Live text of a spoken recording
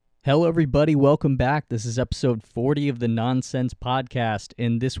Hello, everybody. Welcome back. This is episode 40 of the Nonsense Podcast.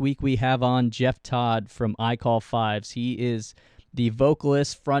 And this week we have on Jeff Todd from I Call Fives. He is the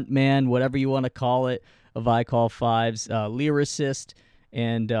vocalist, frontman, whatever you want to call it, of I Call Fives, lyricist.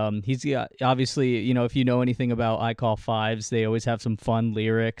 And he's got, obviously, if you know anything about I Call Fives, they always have some fun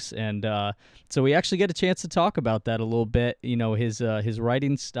lyrics. And so we actually get a chance to talk about that a little bit, his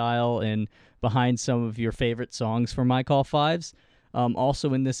writing style and behind some of your favorite songs from I Call Fives.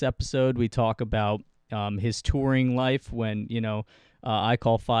 Also, in this episode, we talk about his touring life when, I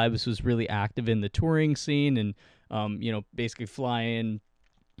Call Fives was really active in the touring scene and, basically flying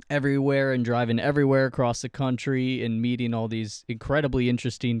everywhere and driving everywhere across the country and meeting all these incredibly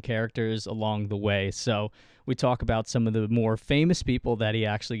interesting characters along the way. So we talk about some of the more famous people that he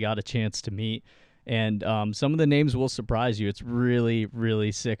actually got a chance to meet. And some of the names will surprise you. It's really,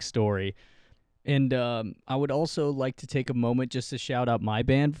 really sick story. And I would also like to take a moment just to shout out my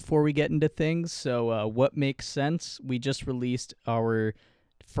band before we get into things. So, What Makes Sense? We just released our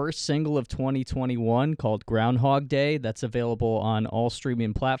first single of 2021 called Groundhog Day. That's available on all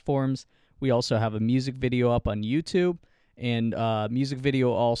streaming platforms. We also have a music video up on YouTube, and music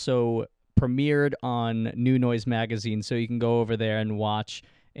video also premiered on New Noise Magazine. So you can go over there and watch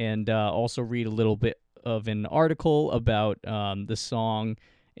and also read a little bit of an article about the song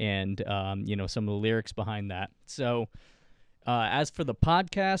and some of the lyrics behind that. So as for the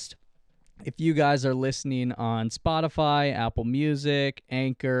podcast, if you guys are listening on Spotify, Apple Music,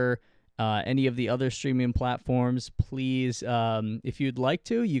 Anchor, any of the other streaming platforms, please, if you'd like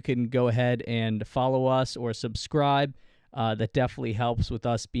to, you can go ahead and follow us or subscribe. That definitely helps with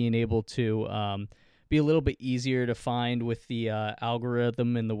us being able to be a little bit easier to find with the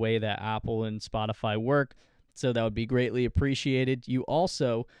algorithm and the way that Apple and Spotify work. So that would be greatly appreciated. You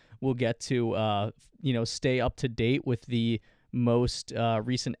also will get to, stay up to date with the most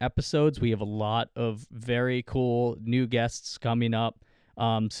recent episodes. We have a lot of very cool new guests coming up,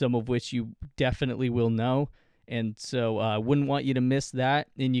 some of which you definitely will know. And so I wouldn't want you to miss that.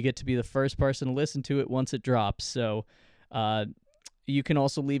 And you get to be the first person to listen to it once it drops. So you can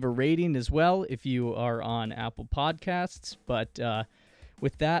also leave a rating as well if you are on Apple Podcasts. But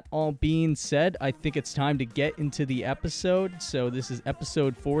with that all being said, I think it's time to get into the episode. So this is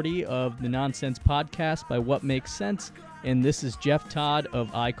episode 40 of the Nonsense Podcast by What Makes Sense, and this is Jeff Todd of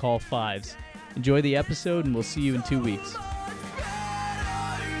I Call Fives. Enjoy the episode, and we'll see you in 2 weeks.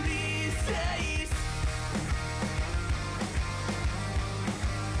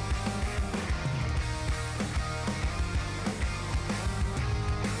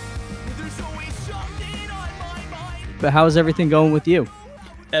 But how's everything going with you?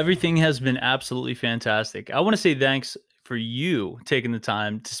 Everything has been absolutely fantastic. I want to say thanks for you taking the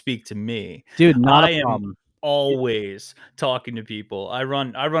time to speak to me. Dude, not a I am problem. always talking to people. I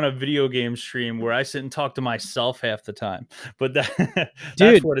run a video game stream where I sit and talk to myself half the time. But that's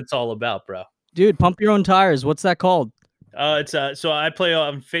Dude, what it's all about, bro. pump your own tires. What's that called? It's so I play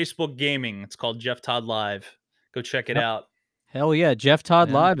on Facebook Gaming. It's called Jeff Todd Live. Go check it out. Hell yeah, Jeff Todd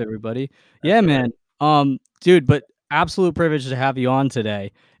Yeah, Live, everybody. Yeah, that's right. man. Dude, but absolute privilege to have you on today.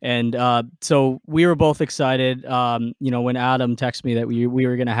 And so we were both excited. When Adam texted me that we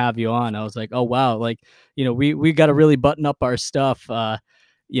were gonna have you on, I was like, oh wow, like, we got to really button up our stuff.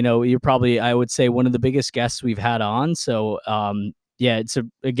 You're probably, I would say, one of the biggest guests we've had on. So yeah, it's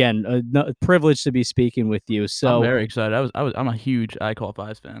a privilege to be speaking with you. I'm So very excited. I'm a huge I Call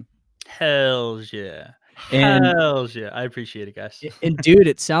Fives fan. Hells yeah. and Hells yeah. I appreciate it, guys. And dude,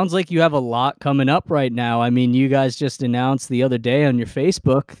 it sounds like you have a lot coming up right now. I mean, you guys just announced the other day on your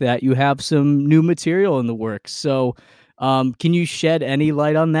Facebook that you have some new material in the works. So, can you shed any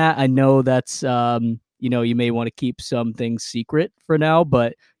light on that? I know that's you may want to keep some things secret for now,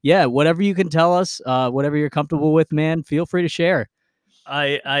 but yeah, whatever you can tell us, whatever you're comfortable with, man, feel free to share.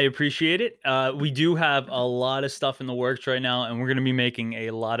 I appreciate it. We do have a lot of stuff in the works right now, and we're going to be making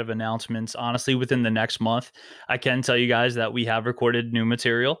a lot of announcements. Honestly, within the next month, I can tell you guys that we have recorded new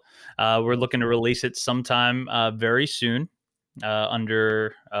material. We're looking to release it sometime very soon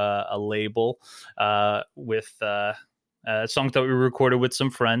under a label with songs that we recorded with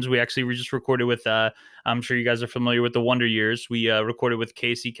some friends. We just recorded with. I'm sure you guys are familiar with the Wonder Years. We recorded with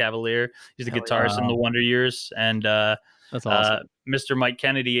Casey Cavalier. He's the Hell guitarist in the Wonder Years, and That's awesome. Mr. Mike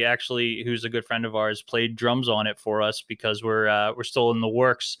Kennedy, actually, who's a good friend of ours, played drums on it for us because we're still in the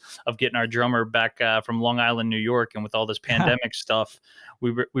works of getting our drummer back from Long Island, New York, and with all this pandemic stuff,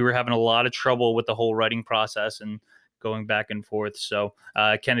 we were having a lot of trouble with the whole writing process and going back and forth. So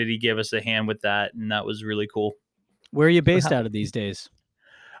Kennedy gave us a hand with that, and that was really cool. Where are you based out of these days?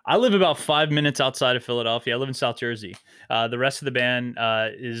 I live about 5 minutes outside of Philadelphia. I live in South Jersey. The rest of the band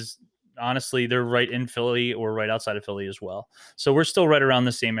is honestly, they're right in Philly or right outside of Philly as well. So we're still right around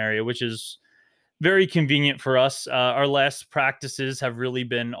the same area, which is very convenient for us. Our last practices have really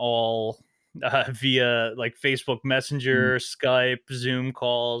been all via like Facebook Mm. Messenger, Skype, Zoom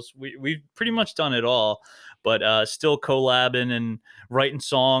calls. We've pretty much done it all, but still collabing and writing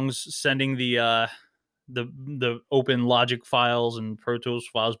songs, sending the open Logic files and Pro Tools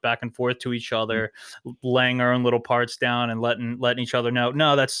files back and forth to each Mm. other, laying our own little parts down and letting each other know,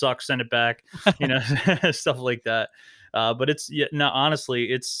 no, that sucks, send it back, you know, stuff like that. But it's yeah, no,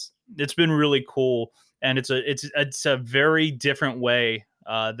 honestly, it's been really cool, and it's a very different way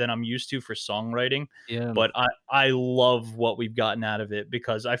than I'm used to for songwriting. Yeah. But I love what we've gotten out of it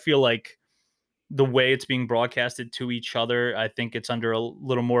because I feel like the way it's being broadcasted to each other, I think it's under a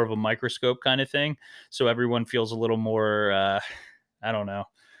little more of a microscope kind of thing. So everyone feels a little more, I don't know,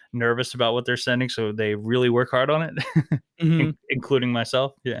 nervous about what they're sending. So they really work hard on it, Mhm. including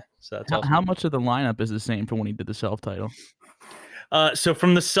myself. Yeah. So that's awesome. How much of the lineup is the same from when he did the self-title? So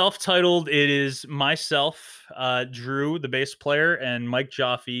from the self-titled, it is myself, Drew, the bass player, and Mike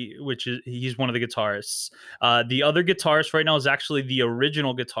Jaffe, which is he's one of the guitarists. The other guitarist right now is actually the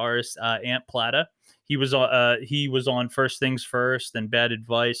original guitarist, Ant Plata. He was on First Things First and Bad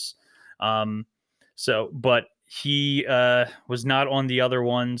Advice. But he was not on the other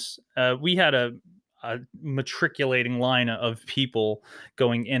ones. We had a matriculating line of people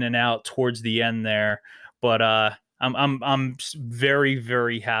going in and out towards the end there, but I'm very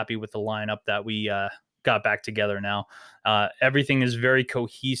very happy with the lineup that we got back together now. Everything is very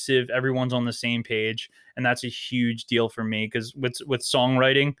cohesive. Everyone's on the same page, and that's a huge deal for me because with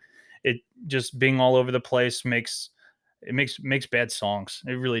songwriting, it just being all over the place makes bad songs.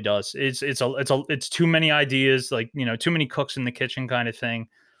 It really does. It's too many ideas, like too many cooks in the kitchen kind of thing.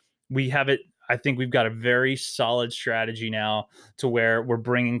 We have it. I think we've got a very solid strategy now to where we're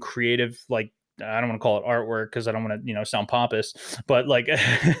bringing creative, like I don't want to call it artwork because I don't want to sound pompous, but like a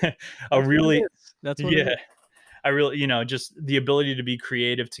That's what it really is. That's what it yeah, is. I really just the ability to be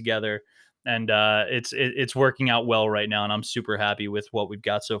creative together, and it's working out well right now, and I'm super happy with what we've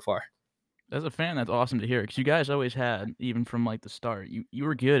got so far. As a fan, that's awesome to hear because you guys always had, even from, like, the start, you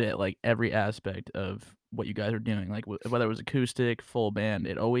were good at, like, every aspect of what you guys are doing, like, whether it was acoustic, full band,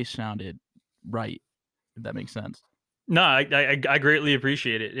 it always sounded right, if that makes sense. No, I greatly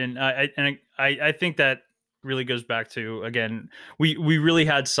appreciate it, and I think that really goes back to, again, we really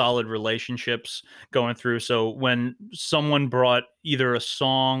had solid relationships going through. So when someone brought either a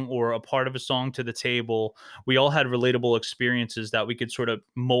song or a part of a song to the table, we all had relatable experiences that we could sort of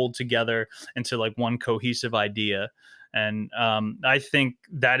mold together into like one cohesive idea. And I think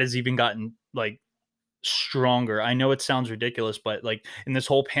that has even gotten like stronger. I know it sounds ridiculous, but like in this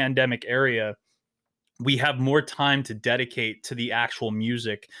whole pandemic area, we have more time to dedicate to the actual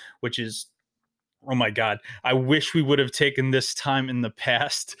music, which is, oh my god, I wish we would have taken this time in the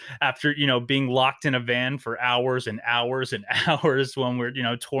past after being locked in a van for hours and hours and hours when we're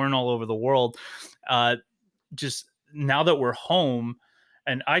touring all over the world. Just now that we're home,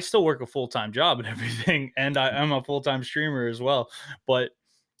 and I still work a full-time job and everything, and I'm a full-time streamer as well, but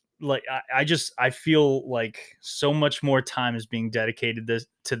like I feel like so much more time is being dedicated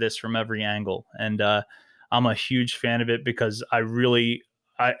to this from every angle, and I'm a huge fan of it because I'm really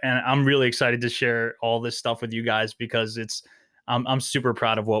excited to share all this stuff with you guys because I'm super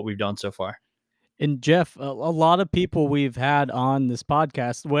proud of what we've done so far. And Jeff, a lot of people we've had on this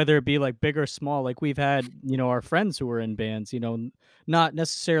podcast, whether it be like big or small, like we've had, our friends who are in bands, not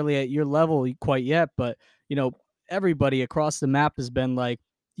necessarily at your level quite yet, but, you know, everybody across the map has been like,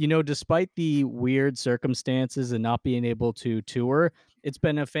 despite the weird circumstances and not being able to tour, it's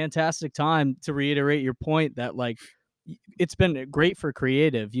been a fantastic time to reiterate your point that like it's been great for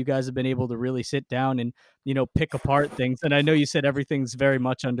creative. You guys have been able to really sit down and pick apart things. And I know you said everything's very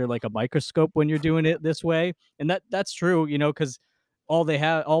much under like a microscope when you're doing it this way. And that's true, because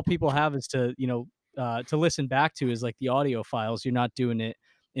all people have is to listen back to is like the audio files. You're not doing it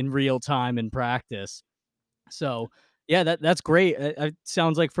in real time in practice. So yeah, that's great. It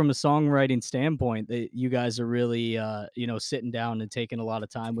sounds like from a songwriting standpoint that you guys are really sitting down and taking a lot of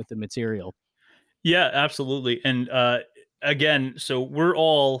time with the material. Yeah, absolutely. And again, so we're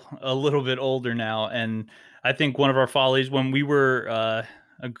all a little bit older now, and I think one of our follies when we were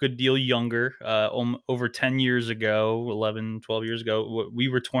a good deal younger, over 10 years ago, 11, 12 years ago, we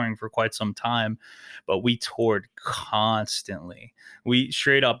were touring for quite some time, but we toured constantly. We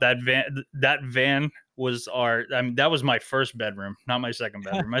straight up that van was that was my first bedroom, not my second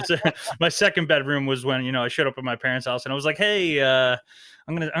bedroom. My second bedroom was when, I showed up at my parents' house and I was like, hey, I'm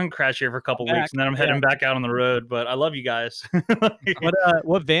gonna crash here for a couple weeks and then I'm heading back out on the road, but I love you guys.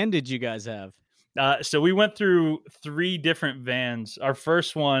 What van did you guys have? So we went through 3 different vans. Our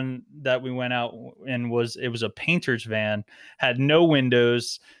first one that we went out in was a painter's van, had no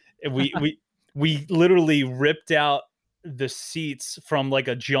windows. We literally ripped out the seats from like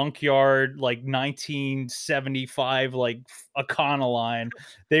a junkyard, like 1975, like Econoline.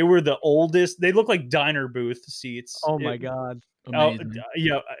 They were the oldest. They look like diner booth seats. Oh my God. Amazing.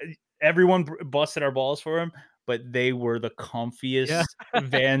 Everyone busted our balls for them, but they were the comfiest Yeah.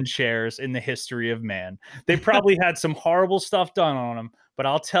 van chairs in the history of man. They probably had some horrible stuff done on them, but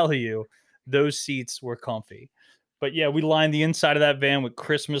I'll tell you, those seats were comfy. But yeah, we lined the inside of that van with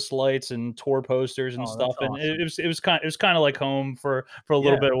Christmas lights and tour posters and Oh, stuff, that's and awesome. it was kind of like home for a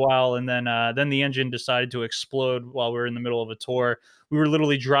little Yeah. bit of while, and then the engine decided to explode while we were in the middle of a tour. We were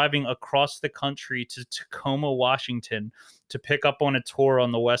literally driving across the country to Tacoma, Washington, to pick up on a tour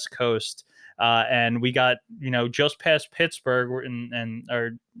on the West Coast. And we got, just past Pittsburgh, and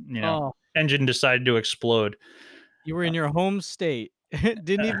our, Oh, engine decided to explode. you were in your home state.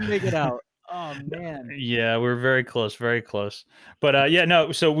 Didn't even make it out. Oh man. Yeah, we're very close, very close. But yeah,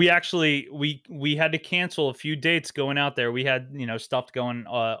 no. So we actually we had to cancel a few dates going out there. We had stuff going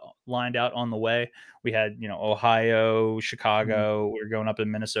lined out on the way. We had Ohio, Chicago. We were going up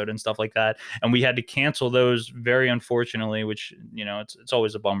in Minnesota and stuff like that, and we had to cancel those very unfortunately. Which it's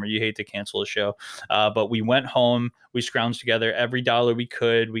always a bummer. You hate to cancel a show, but we went home. We scrounged together every dollar we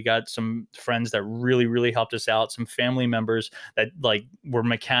could. We got some friends that really really helped us out. Some family members that like were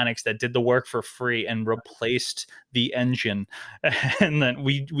mechanics that did the work for free and replaced the engine. And then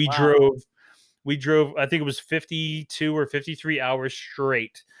we Wow. drove, I think it was 52 or 53 hours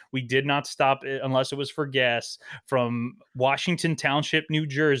straight. We did not stop unless it was for gas, from Washington Township, New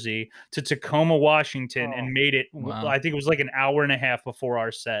Jersey to Tacoma, Washington, Oh, and made it, Wow. I think it was like an hour and a half before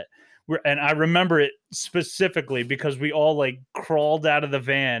our set. And I remember it specifically because we all like crawled out of the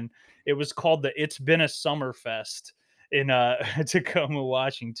van. It was called the It's Been a Summer Fest in Tacoma,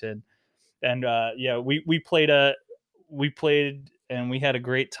 Washington. And yeah, we played and we had a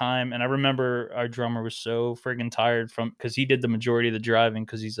great time. And I remember our drummer was so friggin' tired because he did the majority of the driving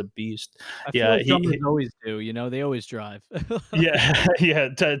because he's a beast. I feel Yeah, like drummers always do, they always drive. yeah, yeah.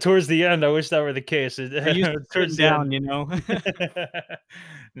 Towards the end, I wish that were the case. They're used to sitting Towards the end. down.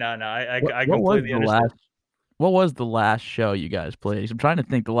 No, What I what was completely the understand. last what was the last show you guys played? 'Cause I'm trying to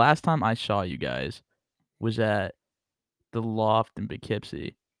think. The last time I saw you guys was at the Loft in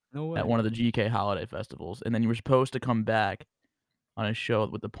Poughkeepsie No at way. one of the GK holiday festivals, and then you were supposed to come back on a show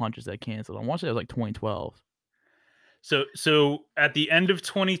with the Punches that canceled. I wanna say it was like 2012. So at the end of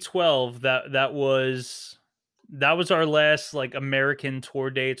 2012, that was our last like American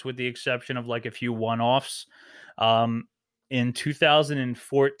tour dates, with the exception of like a few one-offs. Um, in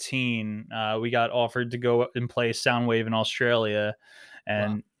 2014, we got offered to go and play Soundwave in Australia, Wow.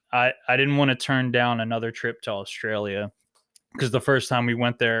 and I didn't want to turn down another trip to Australia because the first time we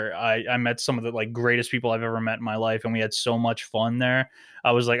went there, I met some of the like greatest people I've ever met in my life, and we had so much fun there.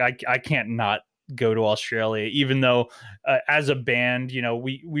 I was like, I can't not go to Australia, even though as a band,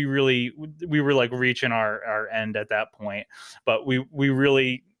 we were like reaching our end at that point, but we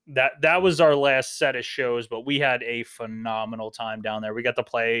really that was our last set of shows, but we had a phenomenal time down there. We got to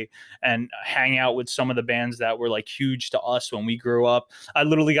play and hang out with some of the bands that were like huge to us when we grew up. I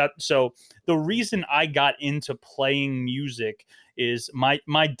literally got so the reason I got into playing music is my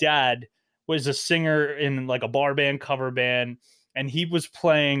dad was a singer in like a bar band, cover band, and he was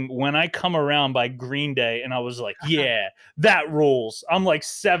playing When I Come Around by Green Day, and I was like, yeah, that rules. I'm like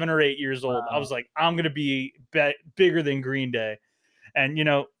 7 or 8 years old. I Wow. was like, I'm going to be bigger than Green Day. And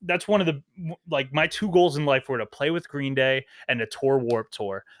that's one of the like my 2 goals in life were to play with Green Day and to tour Warped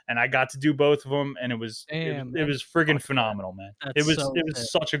Tour, and I got to do both of them, and Damn, it man. was friggin' Fuck yeah. phenomenal, man. That's so It was sick.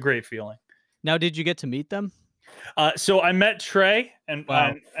 such a great feeling. Now, did you get to meet them? So I met Trey, and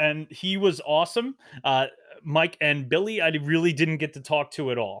Wow. he was awesome. Mike and Billy, I really didn't get to talk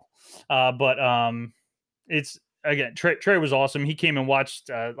to at all. But it's again, Trey was awesome. He came and watched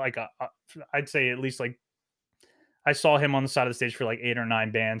I'd say at least like I saw him on the side of the stage for like 8 or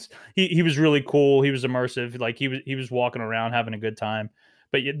 9 bands. He was really cool. He was immersive. Like he was walking around having a good time.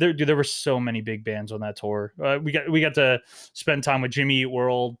 But yeah, there were so many big bands on that tour. We got to spend time with Jimmy Eat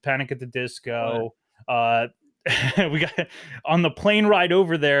World, Panic at the Right. Disco. We got on the plane ride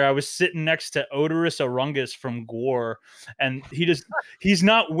over there. I was sitting next to Odorous Orungus from Gore, and he's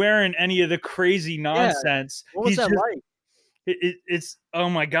not wearing any of the crazy Yeah. nonsense. What was He's that just like? It's oh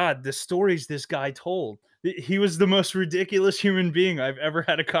my god, the stories this guy told. He was the most ridiculous human being I've ever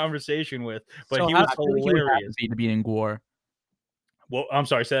had a conversation with, but So he how was I feel like you would have to hilarious. be in Gwar. Well, I'm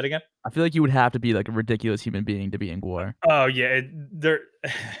sorry, say that again? I feel like you would have to be, like, a ridiculous human being to be in Gwar. Oh yeah, they're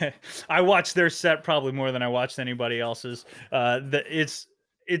I watched their set probably more than I watched anybody else's.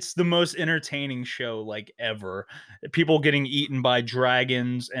 It's the most entertaining show like ever. People getting eaten by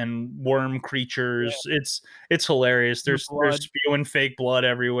dragons and worm Yeah, creatures. It's hilarious. the There's blood. spewing fake blood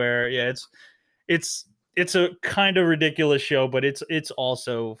everywhere. Yeah, it's it's a kind of ridiculous show, but it's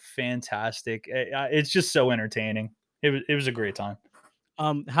also fantastic. It's just so entertaining. It was a great time.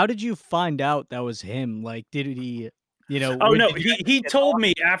 How did you find out that was him? Like, did he, Oh no, did you actually he get told talk?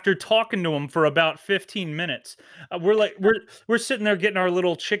 me after talking to him for about 15 minutes. We're sitting there getting our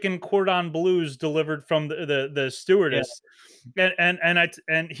little chicken cordon bleus delivered from the Yeah, stewardess,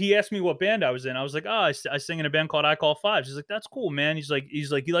 and he asked me what band I was in. I was like, oh, I sing in a band called I Call Fives. He's like, that's cool, man. He's like, you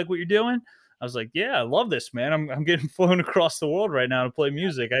like what you're doing? I was like, yeah, I love this, man. I'm getting flown across the world right now to play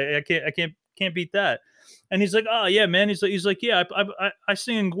music. I can't beat that. And he's like, oh yeah, man. He's like, yeah, I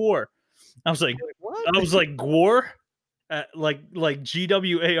sing in Gwar. I was like, you're like, "What?" I was like, Gwar? Like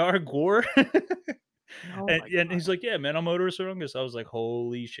GWAR Gore. Oh and, my and god. he's like, yeah, man, I'm Otis Orungus. I was like,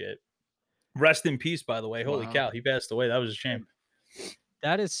 holy shit. Rest in peace, by the way. Holy Wow. cow, he passed away. That was a Yeah, shame.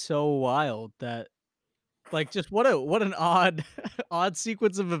 that is so wild that like, just what an odd odd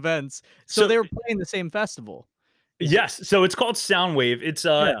sequence of events. So So they were playing the same festival. Is it yes, so it's called Soundwave.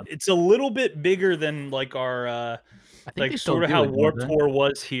 Yeah. It's a little bit bigger than like our I think like they still sort of do how it, don't Warped they? Tour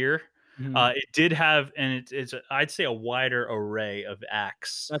was here. Mhm. It did have, and I'd say a wider array of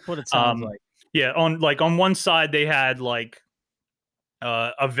acts. That's what it sounds Um, like. yeah, on one side they had like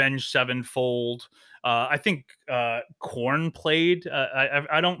Avenged Sevenfold. I think Corn played.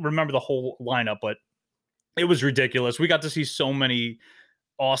 I don't remember the whole lineup, but it was ridiculous. We got to see so many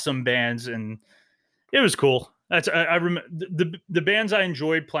awesome bands, and it was cool. I remember the bands I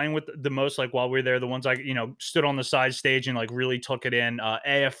enjoyed playing with the most, like while we were there, the ones I stood on the side stage and like really took it in.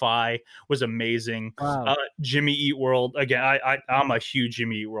 AFI was amazing. Wow. Jimmy Eat World again. I'm a huge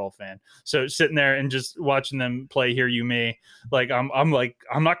Jimmy Eat World fan. So sitting there and just watching them play "Hear You Me," like I'm like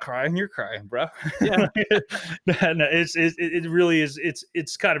I'm not crying, you're crying, bro. Yeah. No, it really is.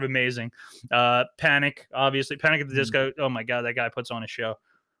 It's kind of amazing. Panic, obviously, Panic at the Mhm. Disco. Oh my god, that guy puts on a show.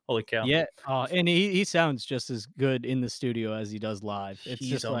 Holy cow. Yeah, and he sounds just as good in the studio as he does live. It's He's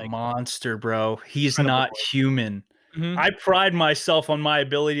just, a like, monster, bro. He's incredible not voice. human. Mhm. I pride myself on my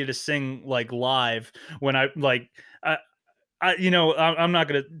ability to sing like live when I like I'm not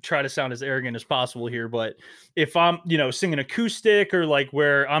gonna try to sound as arrogant as possible here, but if I'm singing acoustic or like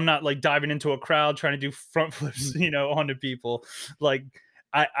where I'm not like diving into a crowd trying to do front flips, Mhm. onto people, like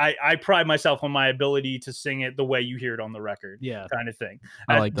I pride myself on my ability to sing it the way you hear it on the record, Yeah. kind of thing.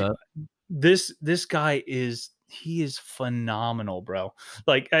 I like that. This guy he is phenomenal, bro.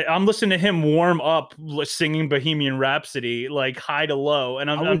 Like I'm listening to him warm up singing Bohemian Rhapsody, like high to low, and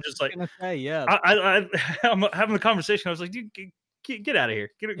I I'm was I'm just just like gonna say, yeah. I'm having a conversation. I was like, dude, get out of here,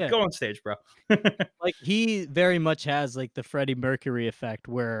 Yeah. go on stage, bro. Like, he very much has, like, the Freddie Mercury effect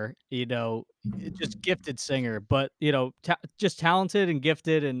where, just gifted singer, but, just talented and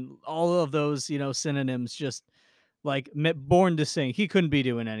gifted and all of those, synonyms just, like, born to sing. He couldn't be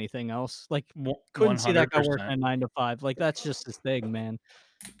doing anything else. Like, couldn't One see that hundred guy working percent. a 9 to 5. Like, that's just his thing, man.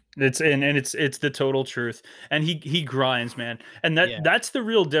 It's the total truth, and he grinds, man, and Yeah. that's the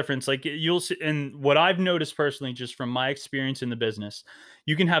real difference. Like you'll see, and what I've noticed personally, just from my experience in the business,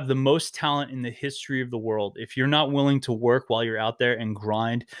 you can have the most talent in the history of the world if you're not willing to work while you're out there and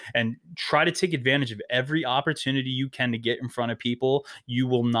grind and try to take advantage of every opportunity you can to get in front of people. You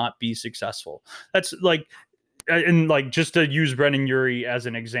will not be successful. That's like, and like just to use Brendan Urie as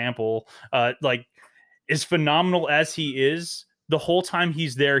an example, like as phenomenal as he is, the whole time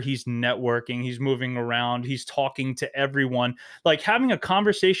he's there, he's networking, he's moving around, he's talking to everyone, like having a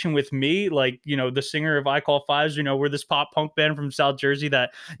conversation with me, like, the singer of I Call Fives, we're this pop punk band from South Jersey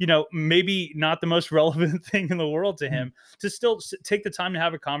that, maybe not the most relevant thing in the world to Mhm. him, to still take the time to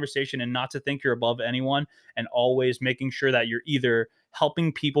have a conversation and not to think you're above anyone, and always making sure that you're either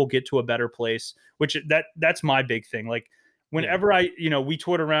helping people get to a better place, which that's my big thing. Like, Yeah. whenever we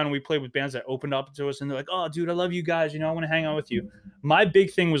toured around and we played with bands that opened up to us and they're like, oh dude, I love you guys, I want to hang out with you. My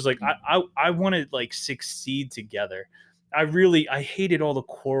big thing was like, I want to like succeed together. I hated all the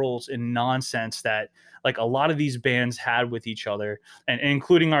quarrels and nonsense that like a lot of these bands had with each other, and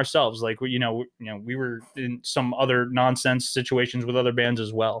including ourselves. Like we were in some other nonsense situations with other bands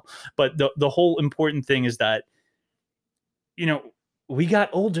as well, but the whole important thing is that you know we got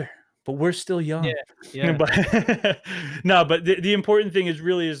older, but we're still Yeah, young. yeah. But no, but the important thing is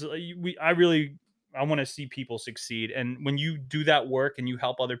really is I want to see people succeed. And when you do that work and you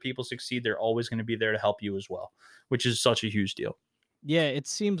help other people succeed, they're always going to be there to help you as well, which is such a huge deal. Yeah, it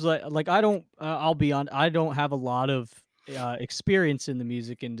seems like I don't I'll be on I don't have a lot of experience in the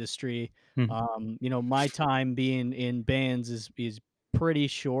music industry. Mhm. You know, my time being in bands is pretty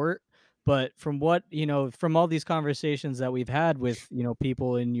short, but from what, you know, from all these conversations that we've had with, you know,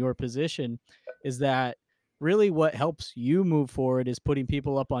 people in your position is that really what helps you move forward is putting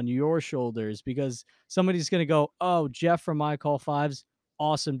people up on your shoulders because somebody's going to go, "Oh, Jeff from I Call Fives,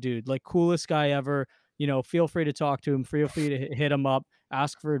 awesome dude. Like coolest guy ever, you know, feel free to talk to him, feel free to hit him up,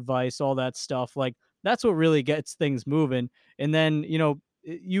 ask for advice, all that stuff." Like that's what really gets things moving. And then, you know,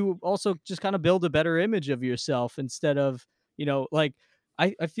 you also just kind of build a better image of yourself instead of, you know, like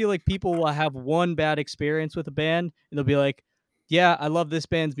I feel like people will have one bad experience with a band and they'll be like, yeah, I love this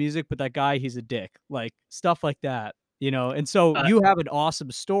band's music, but that guy, he's a dick. Like stuff like that, you know. And so Uh, you have an awesome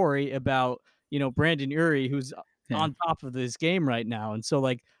story about, you know, Brandon Urie, who's yeah. on top of this game right now. And so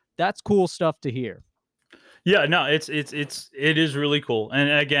like that's cool stuff to hear. Yeah, no, it is really cool. And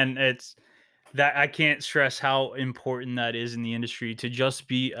again, it's that I can't stress how important that is in the industry to just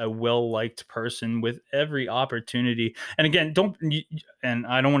be a well-liked person with every opportunity. And again, and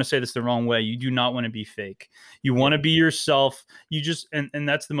I don't want to say this the wrong way. You do not want to be fake. You Yeah. want to be yourself. You just and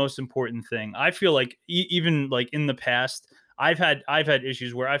that's the most important thing. I feel like even like in the past I've had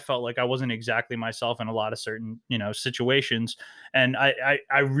issues where I felt like I wasn't exactly myself in a lot of certain, situations, and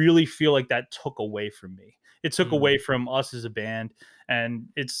I really feel like that took away from me. It took Mm. away from us as a band, and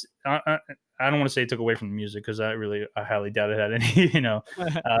I don't want to say it took away from the music because I highly doubt it had any uh,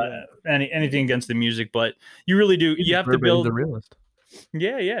 Yeah. anything against the music, but you really do. He's You a have to bourbon, he's build. a realist.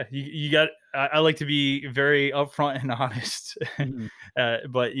 Yeah, yeah. You got. I like to be very upfront and honest, Mhm.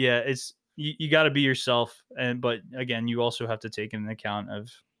 but yeah, you got to be yourself, and but again, you also have to take into account of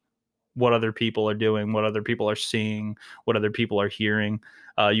what other people are doing, what other people are seeing, what other people are hearing.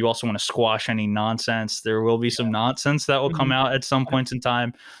 You also want to squash any nonsense. There will be some nonsense that will come Mhm. out at some points in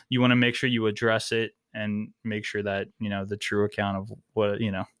time. You want to make sure you address it and make sure that the true account of what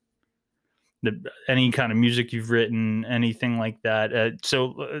any kind of music you've written, anything like that.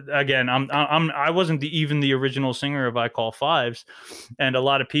 Again, I wasn't even the original singer of I Call Fives, and a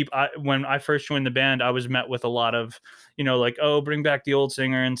lot of people. When I first joined the band, I was met with a lot of, like, oh, bring back the old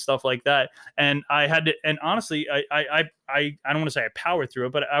singer and stuff like that. And I had to, and honestly, I don't want to say I powered through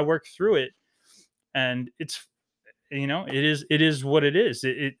it, but I worked through it, and it is what it is.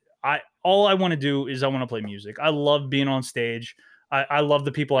 I all I want to do is I want to play music. I love being on stage. I love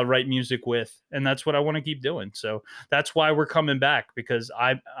the people I write music with, and that's what I want to keep doing. So that's why we're coming back, because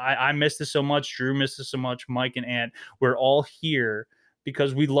I missed this so much. Drew missed this so much. Mike and Ant, we're all here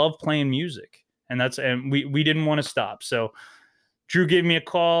because we love playing music, and we didn't want to stop. So Drew gave me a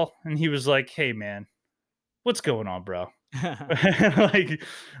call, and he was like, "Hey man, what's going on, bro?" like Yeah.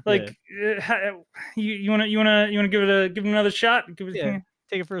 like you want to give it another shot, Yeah.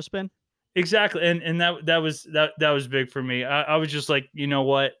 Take it for a spin. exactly. And that was big for me. I was just like, you know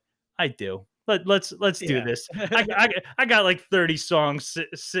what, I do. Let's do Yeah. this. I got like 30 songs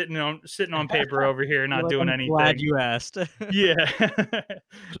sitting on paper over here You're not like, doing "I'm glad anything. you asked." Yeah.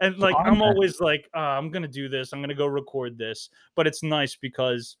 And So like on I'm that, always like, I'm gonna do this, I'm gonna go record this. But it's nice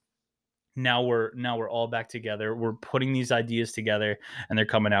because now we're all back together. We're putting these ideas together, and they're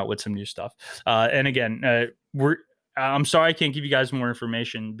coming out with some new stuff. And again, we're I'm sorry I can't give you guys more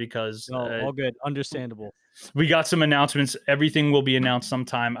information because No, all good, understandable. we got some announcements. Everything will be announced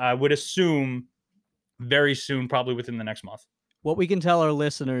sometime. I would assume very soon, probably within the next month. What we can tell our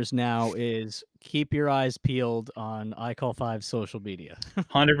listeners now is keep your eyes peeled on I Call Five social media.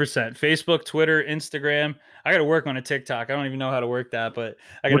 100%. Facebook, Twitter, Instagram. I got to work on a TikTok. I don't even know how to work that, but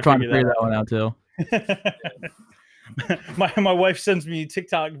I got we're to trying to figure figure that that one out too. out. My wife sends me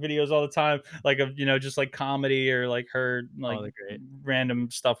TikTok videos all the time, like of just like comedy or like her like Oh, they're great. random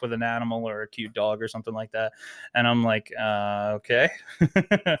stuff with an animal or a cute dog or something like that, and I'm like, okay,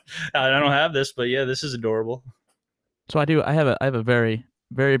 I don't have this, but yeah, this is adorable. So I have a very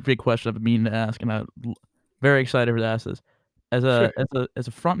very big question I've been meaning to ask, and I'm very excited to ask this. As Sure. a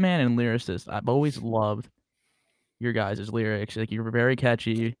front man and lyricist, I've always loved your guys' lyrics. Like you're very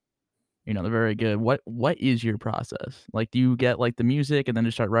catchy. They're very good. What is your process? Like, do you get, like, the music and then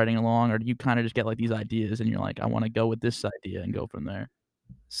just start writing along, or do you kinda just get, like, these ideas and you're like, "I wanna go with this idea," and go from there?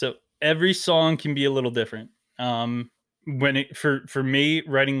 So every song can be a little different. When it for me,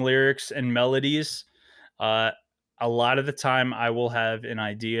 writing lyrics and melodies, uh, a lot of the time I will have an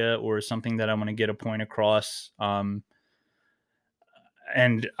idea or something that I want to get a point across.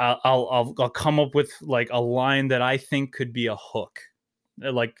 and I'll come up with like a line that I think could be a hook,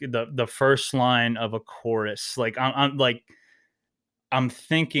 like the first line of a chorus. Like I'm like I'm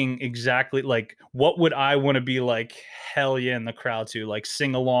thinking exactly like what would I want to be like hell yeah in the crowd to like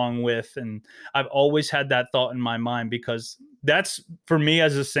sing along with. And I've always had that thought in my mind because that's for me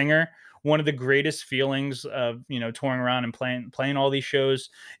as a singer one of the greatest feelings of touring around and playing all these shows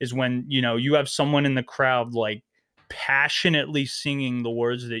is when you have someone in the crowd like passionately singing the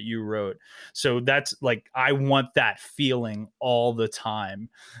words that you wrote. So that's like I want that feeling all the time.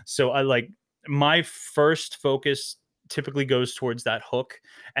 So I like my first focus typically goes towards that hook,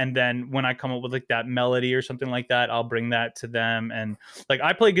 and then when I come up with like that melody or something like that, I'll bring that to them. And like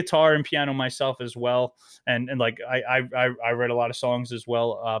I play guitar and piano myself as well, and like I write a lot of songs as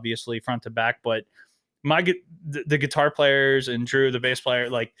well, obviously front to back. But the guitar players and Drew the bass player,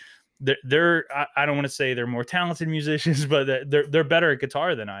 like they're I don't want to say they're more talented musicians, but they're better at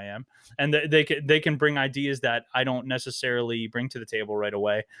guitar than I am, and they can bring ideas that I don't necessarily bring to the table right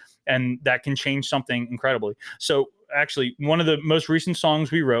away, and that can change something incredibly. So actually, one of the most recent songs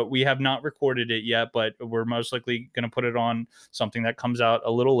we wrote, we have not recorded it yet, but we're most likely going to put it on something that comes out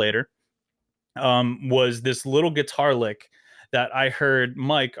a little later. Was this little guitar lick that I heard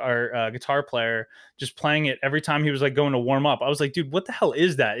Mike, our guitar player, just playing it every time he was like going to warm up. I was like, dude, what the hell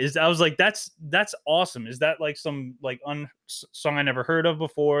is that? I was like, that's awesome. Is that like some like song I never heard of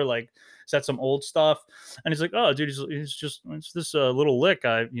before? Like, is that some old stuff? And he's like, oh, dude, it's this little lick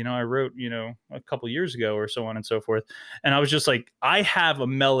I wrote a couple years ago or so on and so forth. And I was just like, I have a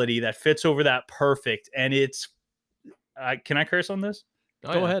melody that fits over that perfect, and it's. Can I curse on this?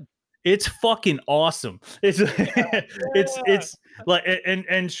 Oh, Go yeah. ahead. It's fucking awesome. It's it's like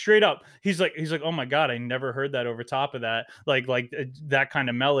and straight up, he's like, oh my god, I never heard that over top of that, like that kind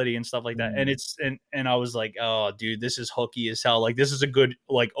of melody and stuff like that. And it's and I was like, oh dude, this is hooky as hell. Like this is a good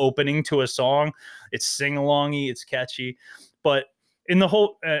like opening to a song. It's sing alongy, it's catchy, but in the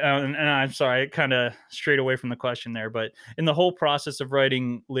whole and I'm sorry, I kind of strayed away from the question there, but in the whole process of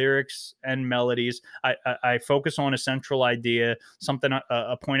writing lyrics and melodies, I focus on a central idea, something,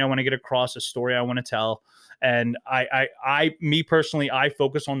 a point I want to get across, a story I want to tell. And me personally, I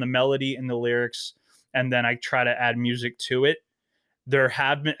focus on the melody and the lyrics, and then I try to add music to it. There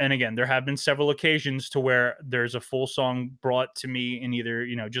have been, and again, there have been several occasions to where there's a full song brought to me in either,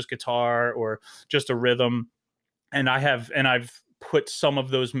 just guitar or just a rhythm. And I've put some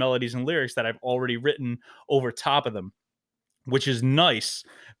of those melodies and lyrics that I've already written over top of them, which is nice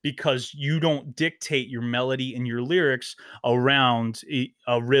because you don't dictate your melody and your lyrics around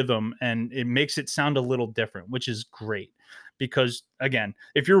a rhythm, and it makes it sound a little different, which is great. Because again,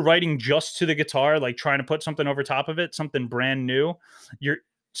 if you're writing just to the guitar, like trying to put something over top of it, something brand new, you're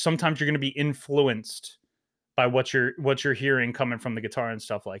sometimes you're going to be influenced by what you're hearing coming from the guitar and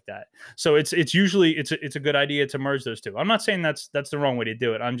stuff like that. So it's usually it's a good idea to merge those two. I'm not saying that's the wrong way to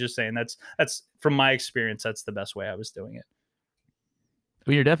do it. I'm just saying that's from my experience, that's the best way I was doing it.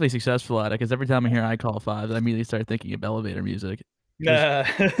 Well, you're definitely successful at it because every time I hear I Call Fives, I immediately start thinking of elevator music. Nah.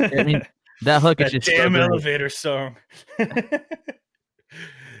 I mean, that hook is That just so damn great. elevator song.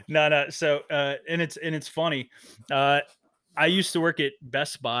 No. So and it's funny. I used to work at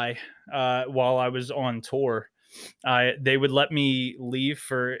Best Buy while I was on tour. They would let me leave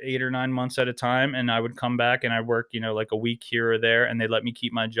for 8 or 9 months at a time, and I would come back and I work, like a week here or there, and they let me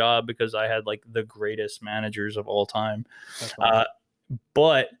keep my job because I had like the greatest managers of all time. Awesome.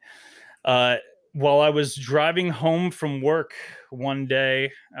 But while I was driving home from work one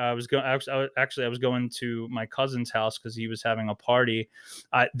day, I was going. I was going to my cousin's house because he was having a party.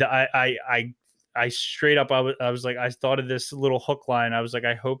 I straight up, I was like, I thought of this little hook line. I was like,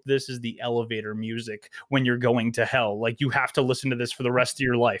 I hope this is the elevator music when you're going to hell. Like you have to listen to this for the rest of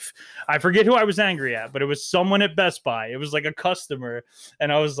your life. I forget who I was angry at, but it was someone at Best Buy. It was like a customer,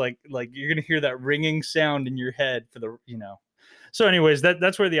 and I was like you're gonna hear that ringing sound in your head for the. So, anyways,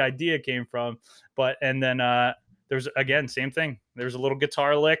 that's where the idea came from. But and then there's again same thing. There's a little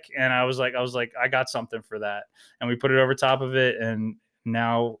guitar lick, and I was like, I got something for that, and we put it over top of it, and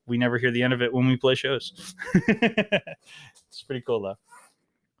now we never hear the end of it when we play shows. It's pretty cool though.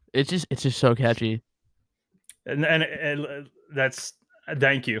 It's just so catchy. And that's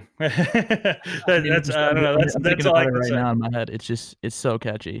thank you. That's I don't know. I'm That's thinking all I about it can right say. now in my head. It's so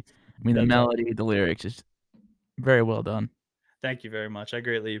catchy. I mean, the That's all. melody, the lyrics, is very well done. Thank you very much. I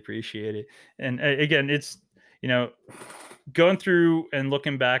greatly appreciate it. And again, it's going through and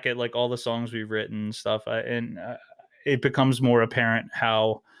looking back at like all the songs we've written and stuff, it becomes more apparent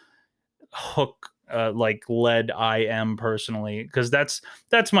how hook like led I am personally, because that's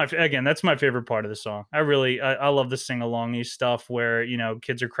my favorite part of the song. I love the sing alongy stuff where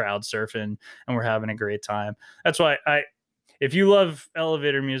kids are crowd surfing and we're having a great time. That's why if you love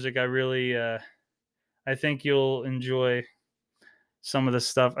elevator music, I think you'll enjoy some of the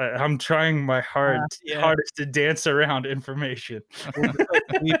stuff. I'm trying my Yeah. hardest to dance around information. We'll just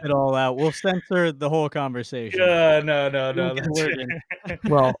like bleep it all out. We'll censor the whole conversation. Yeah, You no, won't get a that's word in.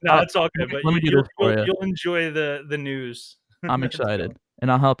 Well, no, it's all let good. me But let me do this for you. you'll enjoy the news. I'm That's excited, all.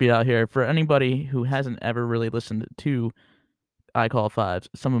 and I'll help you out here. For anybody who hasn't ever really listened to I Call Fives,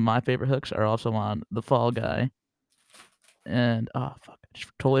 some of my favorite hooks are also on The Fall Guy, and, oh, fuck, I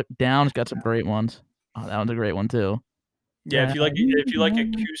just totally Down's got some great ones. Oh, that one's a great one too. Yeah, Yeah. if you like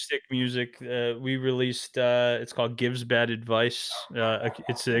acoustic music, we released it's called Gives Bad Advice.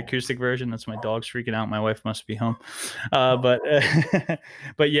 It's an acoustic version. That's my dog's freaking out. My wife must be home. But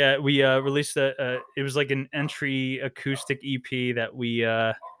but yeah, we released it was like an entry acoustic EP that we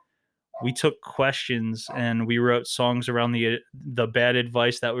took questions and we wrote songs around the bad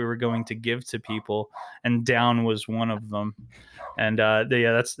advice that we were going to give to people, and Down was one of them. And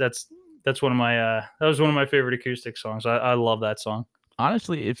yeah, that's one of my that was one of my favorite acoustic songs. I love that song.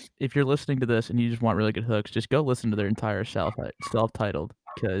 Honestly, if you're listening to this and you just want really good hooks, just go listen to their entire self-titled,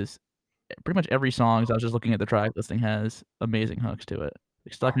 'cause pretty much every song, as I was just looking at the track listing, has amazing hooks to it.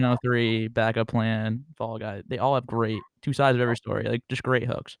 Like Stuck in '03, Backup Plan, Fall Guy, they all have great 2 sides of every story, like, just great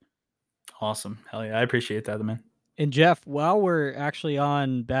hooks. Awesome. Hell yeah. I appreciate that, man. And Jeff, while we're actually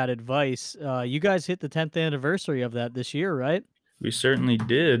on Bad Advice, you guys hit the 10th anniversary of that this year, right? We certainly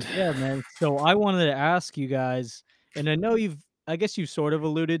did. Yeah, man. So I wanted to ask you guys, and I guess you sort of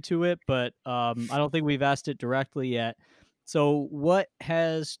alluded to it, but I don't think we've asked it directly yet. So what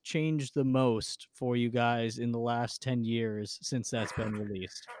has changed the most for you guys in the last 10 years since that's been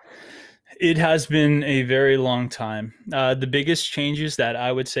released? It has been a very long time. The biggest changes that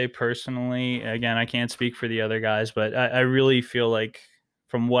I would say personally, again, I can't speak for the other guys, but I really feel like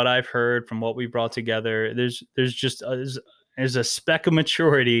from what I've heard, from what we brought together, there's just there's a speck of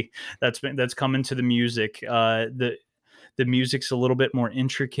maturity that's come into the music. The music's a little bit more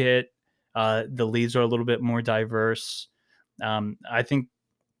intricate. The leads are a little bit more diverse. I think,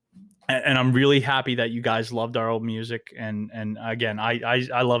 and I'm really happy that you guys loved our old music. And again,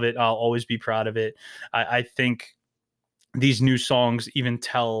 I love it. I'll always be proud of it. I think these new songs even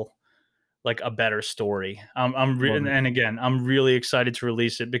tell like a better story. Love it. And again, I'm really excited to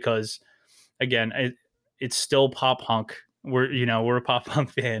release it because again, it's still pop punk. We're a pop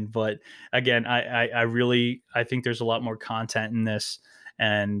punk fan, but again, I think there's a lot more content in this,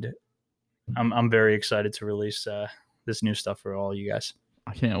 and I'm very excited to release this new stuff for all you guys.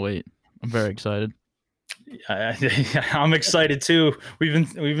 I can't wait. I'm very excited. I'm excited too. We've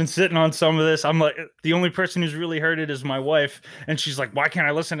been sitting on some of this. I'm like, the only person who's really heard it is my wife, and she's like, "Why can't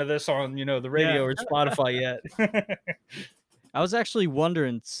I listen to this on the radio or Spotify yet?" I was actually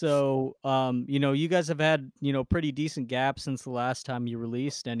wondering, so, you guys have had, pretty decent gaps since the last time you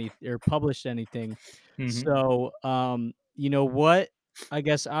released any or published anything. hmm So, what I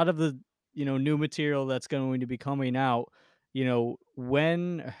guess out of the, new material that's going to be coming out,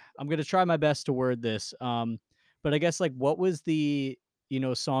 when I'm gonna try my best to word this, but I guess like what was the,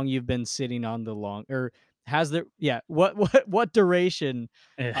 song you've been sitting on the long or has there yeah, what duration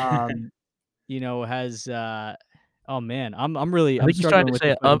um, has oh man, I I'm think he's trying struggling to with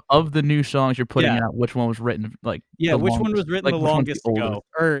this say one. of the new songs you're putting Yeah. out, which one was written, like, Yeah, the which one longest? was written Like, the which one's the longest oldest? ago?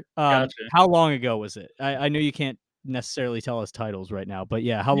 Or, Gotcha. how long ago was it? I know you can't necessarily tell us titles right now, but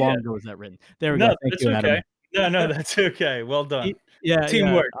yeah, how Yeah. long ago was that written? There we go, No, thank that's you, okay. Adam. No, no, that's okay. Well Y done. yeah, yeah,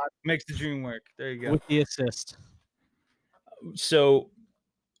 Teamwork makes the dream work. There you go. with the assist. So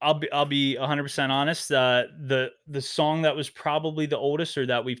I'll be 100% honest. The song that was probably the oldest, or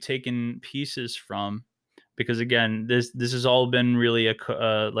that we've taken pieces from, because again, this has all been really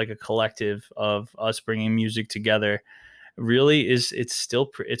like a collective of us bringing music together. Really, it's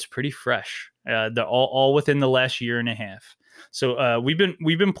still it's pretty fresh. They're all within the last year and a half. So we've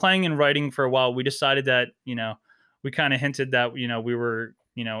been playing and writing for a while. We decided that we kind of hinted that we were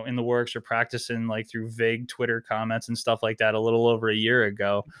in the works or practicing like through vague Twitter comments and stuff like that a little over a year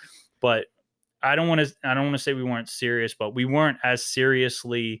ago. But I don't want to say we weren't serious, but we weren't as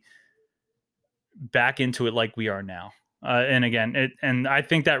seriously back into it like we are now. And again, and I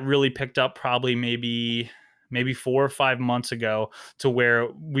think that really picked up probably maybe 4 or 5 months ago, to where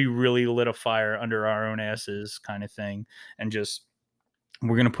we really lit a fire under our own asses kind of thing, and just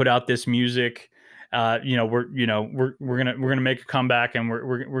we're gonna put out this music. We're gonna make a comeback, and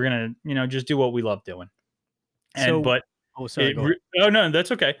we're gonna just do what we love doing. And So but Oh, sorry. Go ahead. Oh no,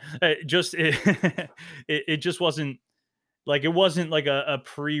 that's okay. It just wasn't like it wasn't like a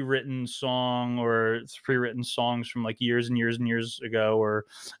pre-written song or pre-written songs from like years and years and years ago, or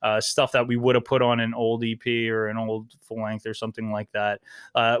stuff that we would have put on an old EP or an old full length or something like that.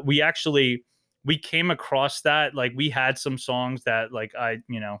 We came across that, like we had some songs that like I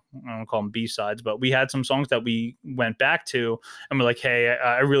don't call them B-sides, but we had some songs that we went back to and we're like, hey,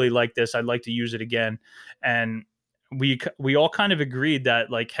 I really like this, I'd like to use it again. And we all kind of agreed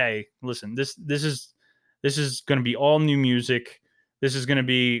that like, hey, listen, this is going to be all new music. This is going to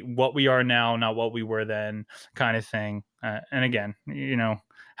be what we are now, not what we were then, kind of thing. And again,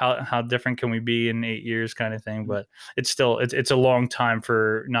 how different can we be in 8 years, kind of thing. But it's still it's a long time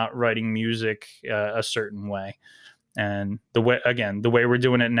for not writing music a certain way. And the way we're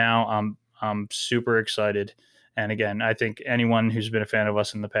doing it now, I'm super excited. And again, I think anyone who's been a fan of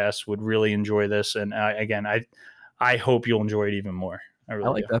us in the past would really enjoy this. And I hope you'll enjoy it even more. I I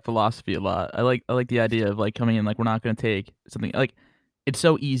really like do. that philosophy a lot. I like the idea of, like, coming in, like, we're not gonna take something like, it's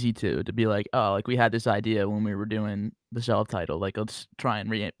so easy to be like, "Oh, like, we had this idea when we were doing the self-titled, like, let's try and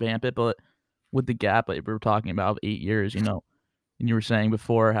revamp it," but with the gap, like, we were talking about 8 years, and you were saying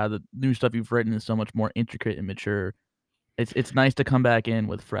before how the new stuff you've written is so much more intricate and mature. It's nice to come back in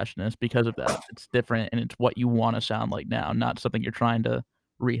with freshness because of that. It's different, and it's what you wanna sound like now, not something you're trying to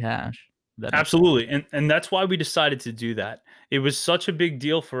rehash. If that makes sense. Absolutely. And that's why we decided to do that. It was such a big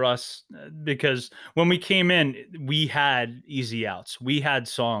deal for us because when we came in, we had easy outs. We had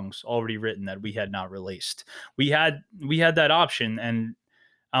songs already written that we had not released. We had that option, and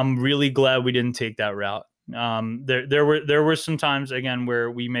I'm really glad we didn't take that route. There were some times again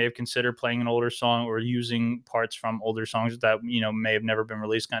where we may have considered playing an older song or using parts from older songs that may have never been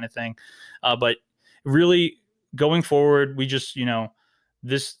released, kind of thing. But really, going forward, we just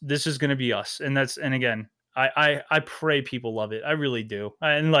this is going to be us, and again, I pray people love it. I really do,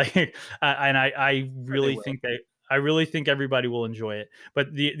 and like I Sure they really will. think that I really think everybody will enjoy it.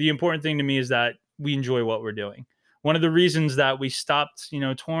 But the important thing to me is that we enjoy what we're doing. One of the reasons that we stopped,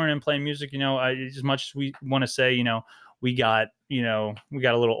 touring and playing music, as much as we want to say, we got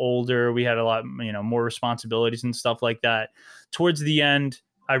a little older, we had a lot, more responsibilities and stuff like that. Towards the end,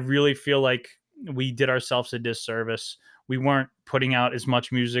 I really feel like we did ourselves a disservice. We weren't putting out as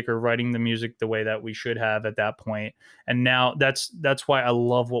much music or writing the music the way that we should have at that point. And now that's why I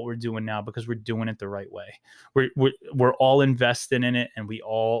love what we're doing now, because we're doing it the right way. We're all invested in it, and we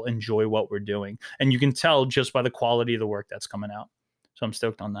all enjoy what we're doing. And you can tell just by the quality of the work that's coming out. So I'm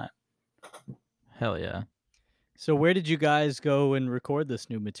stoked on that. Hell yeah. So where did you guys go and record this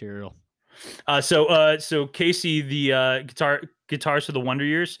new material? So Casey, the guitarist for the Wonder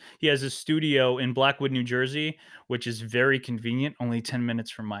Years, he has a studio in Blackwood, New Jersey, which is very convenient, only 10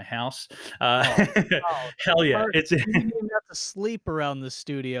 minutes from my house. Oh, wow. Hell yeah, Perfect. it's You didn't even have to sleep around the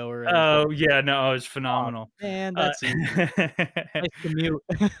studio or anything. oh yeah, no, it's Oh, phenomenal. man, Uh, that's easy. Nice commute.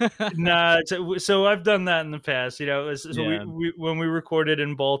 Nah, so I've done that in the past. So Yeah. we when we recorded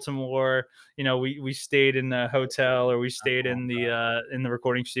in Baltimore, we stayed in the hotel, or we stayed in the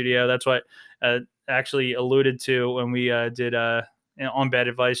recording studio. That's what actually alluded to when we did on Bad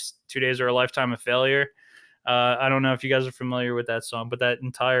Advice, 2 Days or a Lifetime of Failure. I don't know if you guys are familiar with that song, but that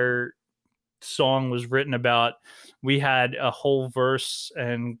entire song was written about, we had a whole verse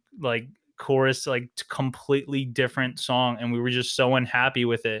and like chorus, like completely different song, and we were just so unhappy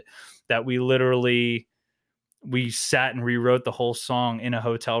with it that we sat and rewrote the whole song in a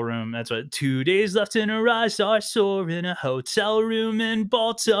hotel room. That's what 2 days left in a rise I saw in a hotel room in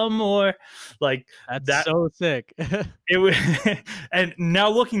Baltimore. Like That's that. so sick. It was, and now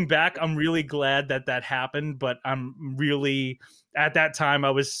looking back, I'm really glad that happened. But I'm really, at that time, I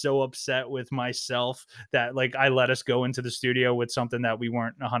was so upset with myself that like I let us go into the studio with something that we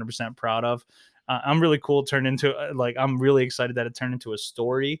weren't 100% proud of. I'm really cool. Turned into like, I'm really excited that it turned into a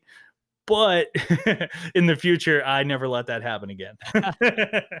story. But in the future, I never let that happen again.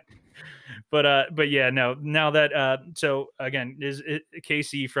 But yeah, no. Now that so again,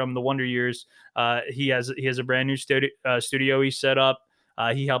 Casey from the Wonder Years? He has a brand new studio he set up.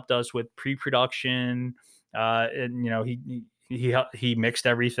 He helped us with pre-production, and he mixed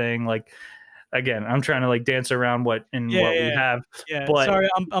everything. Like again, I'm trying to like dance around Yeah, what we yeah, have, yeah. but Sorry,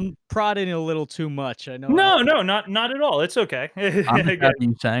 I'm prodding a little too much. I know how. no, not at all. It's okay. I'm just Again, happy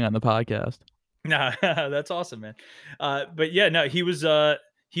you sang on the podcast. nah, that's awesome, man. But yeah, no, he was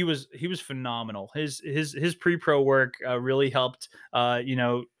phenomenal. His pre-pro work really helped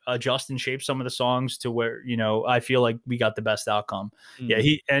adjust and shape some of the songs to where I feel like we got the best outcome. Yeah,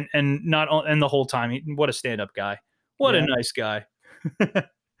 Mm, and not and the whole time, what a stand-up guy. What a yeah. nice guy.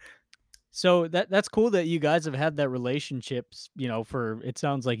 So that's cool that you guys have had that relationships, for it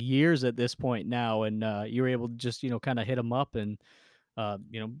sounds like years at this point now, and you were able to just kind of hit them up and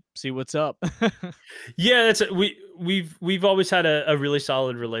see what's up. Yeah, we've always had a really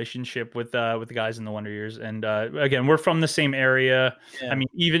solid relationship with the guys in the Wonder Years, and again, we're from the same area. I Yeah. mean,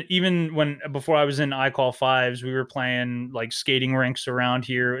 even when before I was in I Call Fives, we were playing like skating rinks around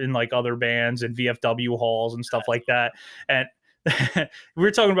here in like other bands and VFW halls and stuff like that. And we were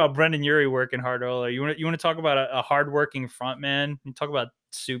talking about Brendan Urie working hard earlier. You want to talk about a hardworking front man? You talk about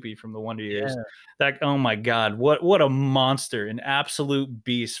Soupy from the Wonder Years. Yeah. That, oh my God, what a monster, an absolute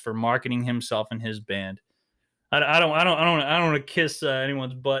beast for marketing himself and his band. I don't want to kiss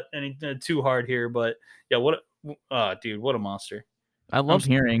anyone's butt any too hard here, but yeah, dude, what a monster. I I'm love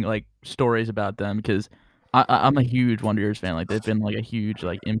hearing, like, stories about them because I'm a huge Wonder Years fan, like, they've been, like, a huge,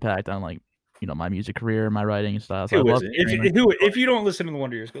 like, impact on, like, my music career, my writing and style, so I Who is love it? hearing, like, If you don't listen to the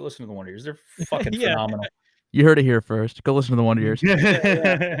Wonder Years, go listen to the Wonder Years. They're fucking Yeah. phenomenal. you heard it here first, go listen to the Wonder Years.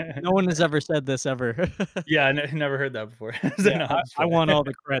 Yeah. No one has ever said this ever. Yeah, never heard that before. So, Yeah, no, I'm just I playing. want all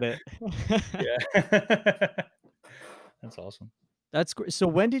the credit. Yeah. That's awesome. That's great.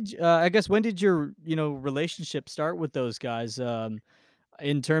 So I guess when did your, relationship start with those guys?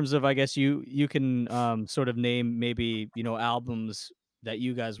 In terms of, I guess you can sort of name maybe, albums that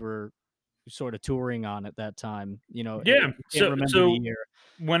you guys were sort of touring on at that time. If Yeah. you can't So remember the so year.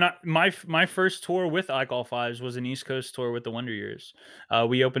 when my first tour with I Call Fives was an East Coast tour with the Wonder Years.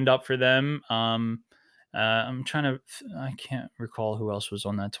 We opened up for them. I'm trying to. I can't recall who else was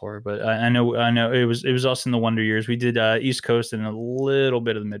on that tour, but I know it was us in the Wonder Years. We did East Coast and a little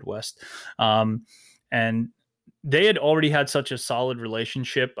bit of the Midwest, and they had already had such a solid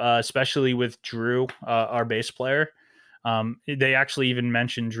relationship, especially with Drew, our bass player. They actually even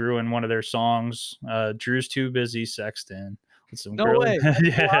mentioned Drew in one of their songs. Drew's too busy sexting with some No girl. way. That's the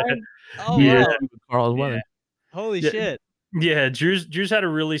Yeah, line? Oh, Yeah, wow. with Carl's yeah, Weather. Holy yeah. shit. Yeah, Drew's had a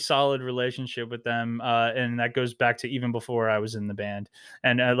really solid relationship with them, and that goes back to even before I was in the band.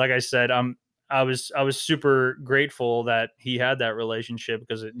 And like I said, I was super grateful that he had that relationship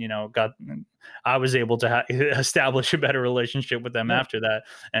because it got I was able to establish a better relationship with them Yeah. after that.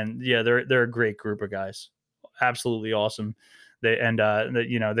 And yeah, they're a great group of guys, absolutely awesome. They've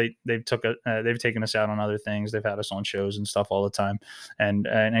taken us out on other things. They've had us on shows and stuff all the time. And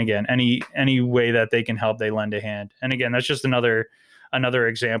again, any way that they can help, they lend a hand. And again, that's just another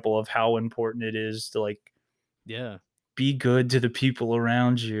example of how important it is to like Yeah. be good to the people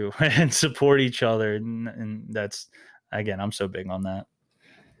around you and support each other. And that's, again, I'm so big on that.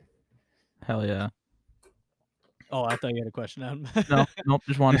 Hell yeah. Oh, I thought you had a question, Adam. No, nope,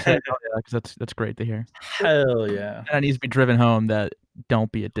 just wanted to say hell yeah, 'cause that's great to hear. Hell yeah. And it needs to be driven home that don't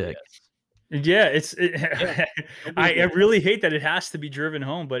be a dick. Yeah, Yeah. Don't be a I dick. really hate that it has to be driven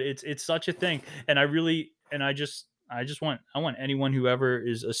home, but it's such a thing. And I want anyone who ever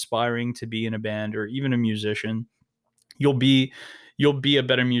is aspiring to be in a band or even a musician, you'll be you'll be a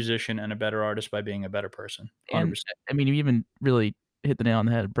better musician and a better artist by being a better person. And, 100%. I mean, you even really hit the nail on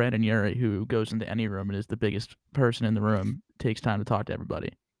the head. Brandon Urie, who goes into any room and is the biggest person in the room, takes time to talk to everybody.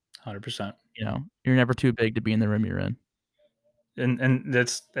 100%. You're never too big to be in the room you're in. And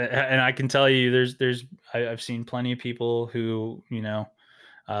and I can tell you I've seen plenty of people who,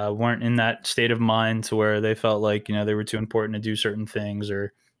 weren't in that state of mind to where they felt like, they were too important to do certain things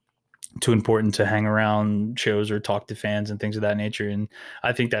or too important to hang around shows or talk to fans and things of that nature. And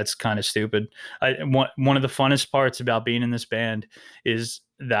I think that's kind of stupid. One of the funnest parts about being in this band is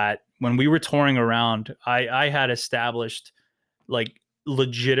that when we were touring around, I had established like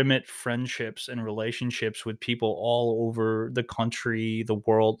legitimate friendships and relationships with people all over the country, the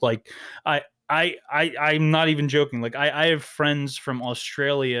world. Like I I'm not even joking. Like I have friends from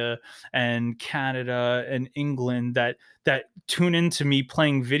Australia and Canada and England that tune into me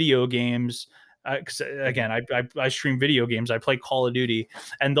playing video games. Because again, I stream video games. I play Call of Duty,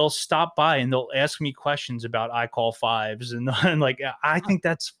 and they'll stop by and they'll ask me questions about I Call Fives, and like I think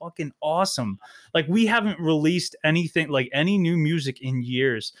that's fucking awesome. Like we haven't released anything like any new music in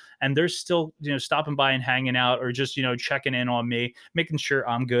years, and they're still stopping by and hanging out or just checking in on me, making sure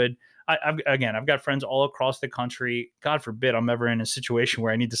I'm good. I've got friends all across the country. God forbid I'm ever in a situation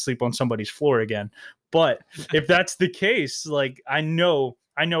where I need to sleep on somebody's floor again. But if that's the case, like I know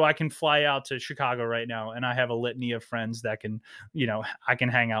I can fly out to Chicago right now and I have a litany of friends that can, I can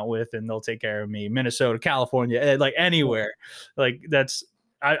hang out with and they'll take care of me. Minnesota, California, like anywhere. Like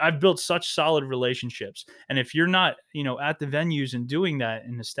I've built such solid relationships. And if you're not, at the venues and doing that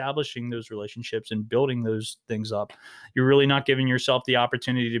and establishing those relationships and building those things up, you're really not giving yourself the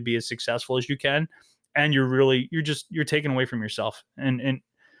opportunity to be as successful as you can. And you're taking away from yourself. And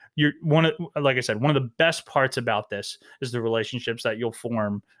you're like I said, one of the best parts about this is the relationships that you'll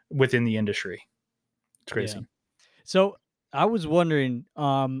form within the industry. It's Yeah. crazy. So I was wondering,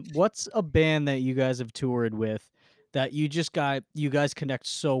 what's a band that you guys have toured with that you guys connect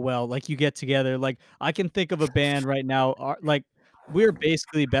so well? Like you get together. Like I can think of a band right now. Like we're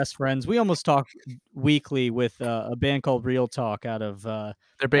basically best friends. We almost talk weekly with a band called Real Talk out of Their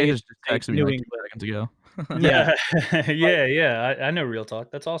I think bassist it's just texted me New like 2 England. seconds ago. Yeah, but I know Real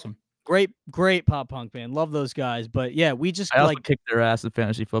Talk. That's awesome. great pop punk band. Love those guys. But yeah, we just I also like kicked their ass in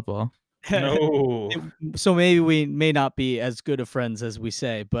fantasy football. No. so maybe we may not be as good of friends as we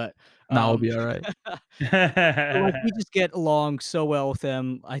say, but Nah, we'll be alright. but, like, we just get along so well with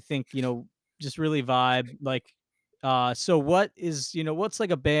them. I think, just really vibe. Like, so what is, what's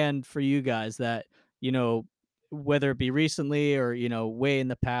like a band for you guys that, you know, whether it be recently or, way in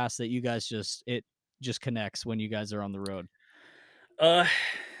the past that you guys it just connects when you guys are on the road? Uh,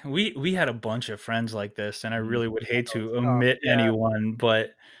 we had a bunch of friends like this, and I Mhm. really would hate Oh, it's to tough. omit Yeah. anyone,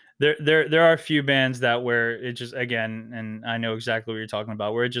 but there are a few bands that where it just again, and I know exactly what you're talking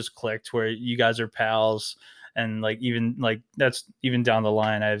about, where it just clicked, where you guys are pals, and like even like that's even down the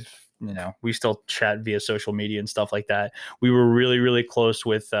line. We still chat via social media and stuff like that. We were really close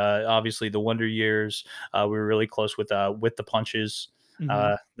with obviously the Wonder Years. We were really close with the Punches.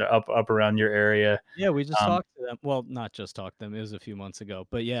 Mhm. They're up around your area. Yeah, we just Um, talked to them. Well, not just talked to them. It was a few months ago.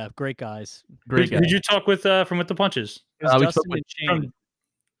 But yeah, great guys. Great guy. who'd you talk with from with the Punches? It was We spoke Dustin with and Shane. From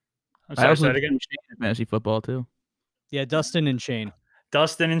I'm I sorry, also say that spoke again. with Shane in fantasy football too. Yeah, Dustin and Shane.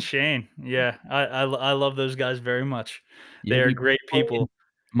 Dustin and Shane. Yeah, I love those guys very much. Yeah, They are we great played people.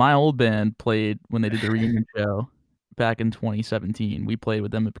 my old band played when they did the reunion show back in 2017. We played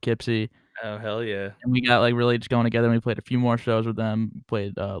with them at Poughkeepsie, Oh hell yeah, and we got, like, really just going together, and we played a few more shows with them. We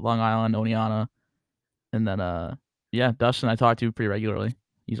played, Long Island, Oneonta, and then, yeah, Dustin I talk to pretty regularly.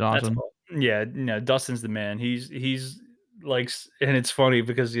 He's that's awesome. cool. Yeah. No, Dustin's the man. He's like, and it's funny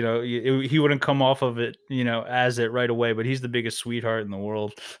because he wouldn't come off of it as it right away, but he's the biggest sweetheart in the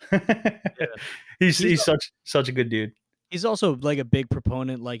world. Yeah. he's He's he's such a good dude. he's also like a big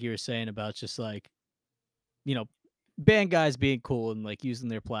proponent, like you were saying, about just like, you know, band guys being cool and like using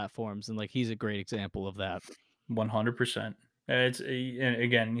their platforms, and like he's a great example of that. 100%. And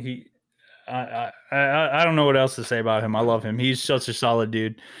again, I don't know what else to say about him. I love him. He's such a solid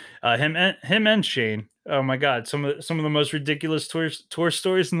dude. Him and Shane. Oh my God, some of the most ridiculous tour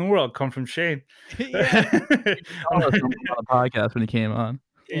stories in the world come from Shane. Yeah. He just saw us on the podcast when he came on.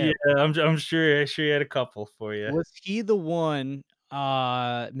 Yeah, Yeah. I'm sure he had a couple for you. Was he the one,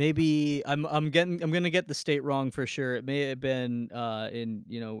 maybe I'm gonna get the state wrong for sure. It may have been in,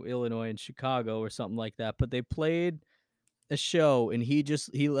 Illinois and Chicago or something like that, but they played a show and he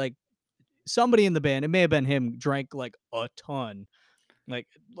like somebody in the band, it may have been him, drank like a ton, like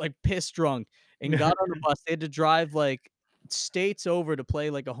piss drunk, and got on the bus. They had to drive like states over to play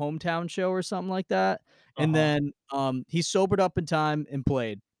like a hometown show or something like that. And Uh-huh. then he sobered up in time and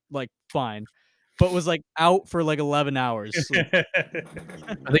played like fine, but was like out for like 11 hours. Like I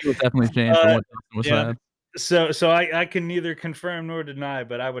think it was definitely Shane from Uh, what Dustin was yeah, saying. so I can neither confirm nor deny,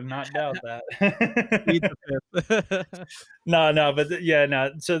 but I would not doubt plead that. the fifth. No, but yeah,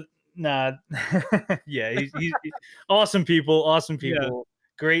 no. So nah, yeah, awesome people, Yeah.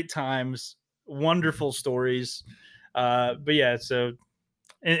 great times, wonderful stories. But yeah, so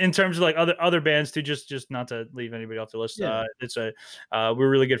in terms of like other bands too, just not to leave anybody off the list. Yeah. We're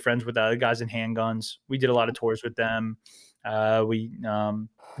really good friends with the guys in Handguns. We did a lot of tours with them. We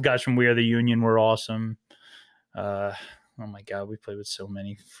guys from We Are the Union were awesome. Uh, oh my God, we played with so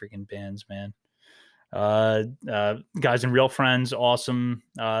many freaking bands, man. Guys and Real Friends, awesome.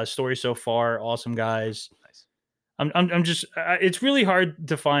 Story so far, awesome guys. Nice. I'm just. It's really hard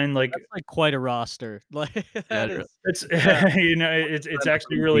to find like That's like quite a roster. Like Yeah, that it is it's yeah. it's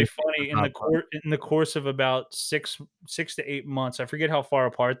actually really funny in Top five. in the course of about 6 to 8 months. I forget how far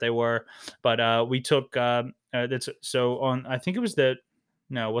apart they were, but we took that's so on. I think it was the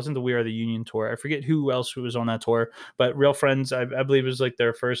no, it wasn't the We Are the Union tour. I forget who else was on that tour, but Real Friends, I believe, it was like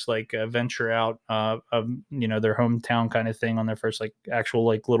their first like venture out of their hometown kind of thing on their first like actual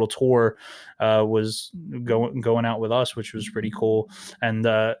like little tour was going out with us, which was pretty cool. And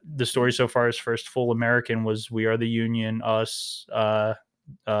the story so far is first full American was We Are the Union, us. I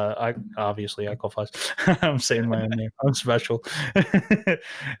obviously I call five. I'm saying my own name. I'm special.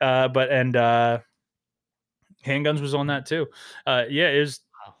 But and Handguns was on that too. Yeah, it was.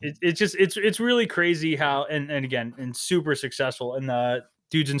 Wow. It's really crazy how and again and super successful and the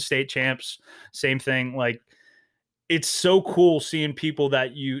dudes and state champs, same thing. Like it's so cool seeing people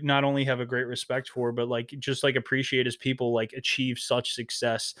that you not only have a great respect for, but like just like appreciate as people like achieve such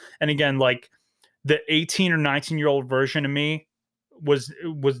success. And again, like the 18 or 19-year-old version of me was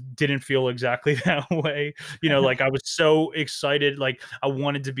didn't feel exactly that way. Like I was so excited, like I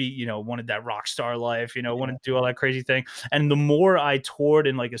wanted to be, wanted that rock star life, wanted to do all that crazy thing. And the more I toured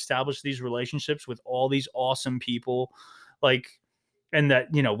and like established these relationships with all these awesome people, like, and that,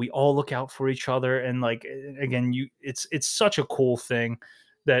 we all look out for each other, and like again, it's such a cool thing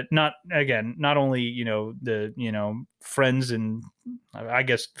that not only, the, friends and I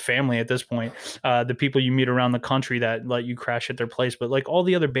guess family at this point, the people you meet around the country that let you crash at their place, but like all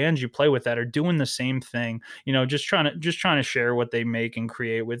the other bands you play with that are doing the same thing, just trying to share what they make and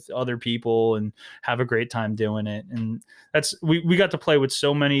create with other people and have a great time doing it. And we got to play with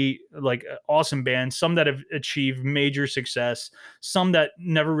so many like awesome bands, some that have achieved major success, some that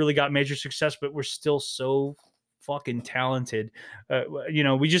never really got major success, but were still so fucking talented.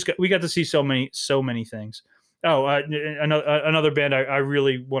 We got to see so many things. Oh, another band I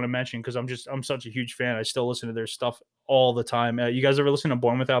really want to mention because I'm such a huge fan. I still listen to their stuff all the time. You guys ever listen to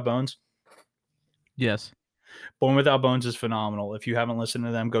Born Without Bones? Yes. Born Without Bones is phenomenal. If you haven't listened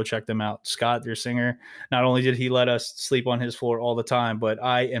to them, go check them out. Scott, their singer, not only did he let us sleep on his floor all the time, but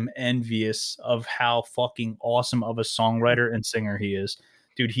I am envious of how fucking awesome of a songwriter and singer he is.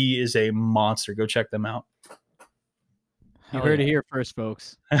 Dude, he is a monster. Go check them out. You heard it here first,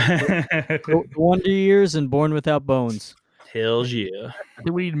 folks. Wonder Years and Born Without Bones. Hells yeah. I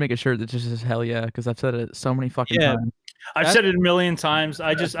think we need to make a shirt that just says "Hell yeah" because I've said it so many fucking times. I've said it a million times.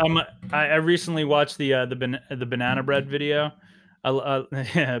 I recently watched the Banana Bread video.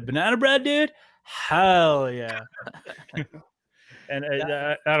 Banana Bread, dude. Hell yeah. And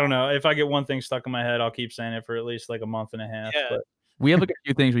I don't know, if I get one thing stuck in my head, I'll keep saying it for at least like a month and a half. Yeah. But we have like a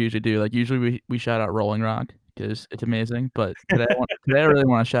few things we usually do. Like usually we shout out Rolling Rock because it's amazing. But today I really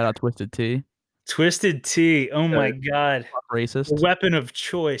want to shout out Twisted Tea. Twisted Tea. Oh my god. Racist. Weapon of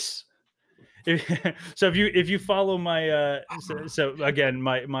choice. So if you follow my so again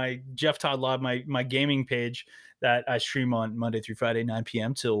my Jeff Todd Live, my gaming page that I stream on Monday through Friday 9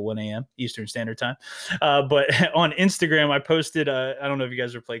 p.m. till 1 a.m. Eastern Standard Time, but on Instagram I posted I don't know if you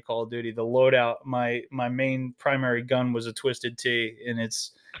guys ever play Call of Duty, the loadout, my main primary gun was a Twisted Tea, and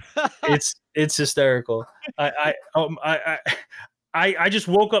it's hysterical. I just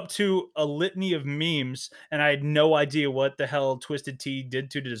woke up to a litany of memes and I had no idea what the hell Twisted Tea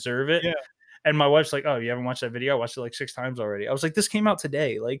did to deserve it. Yeah. And my wife's like, "Oh, you haven't watched that video? I watched it like 6 times already." I was like, "This came out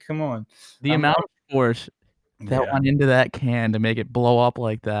today. Like, come on." The amount of force that went into that can to make it blow up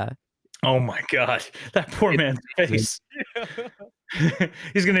like that. Oh my god, that poor man's face.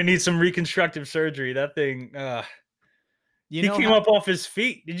 He's gonna need some reconstructive surgery. That thing. He came up off his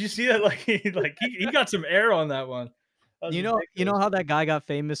feet. Did you see that? Like he got some air on that one. You know how that guy got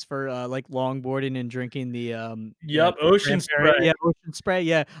famous for like longboarding and drinking the Ocean Spray. Yeah, Ocean Spray.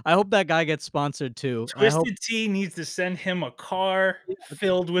 Yeah, I hope that guy gets sponsored too. Twisted Tea needs to send him a car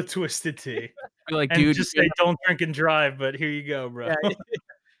filled with Twisted Tea. Like, and dude, just say, "Don't drink and drive," but here you go, bro. Yeah.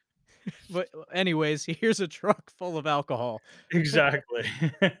 But anyways, here's a truck full of alcohol. Exactly.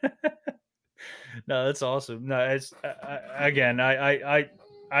 No, that's awesome. No, it's again, I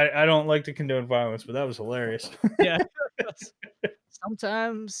don't like to condone violence, but that was hilarious. Yeah.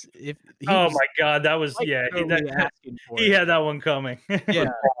 Sometimes if my god, that was like he had that one coming. Yeah.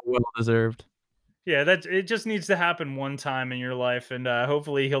 Well deserved. Yeah, it just needs to happen one time in your life, and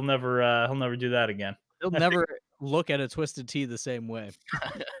hopefully he'll never do that again. He'll never look at a Twisted Tea the same way.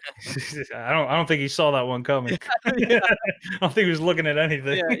 I don't think he saw that one coming. Yeah. I don't think he was looking at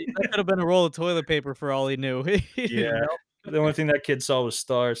anything. Yeah, that could have been a roll of toilet paper for all he knew. Yeah. The only thing that kid saw was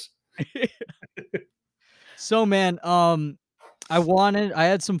stars. So, man, I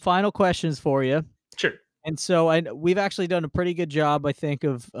had some final questions for you. Sure. And so we've actually done a pretty good job, I think,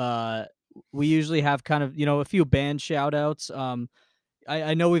 of we usually have kind of, a few band shout outs.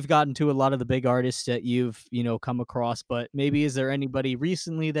 I know we've gotten to a lot of the big artists that you've, come across, but maybe is there anybody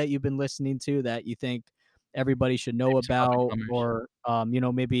recently that you've been listening to that you think everybody should know about, or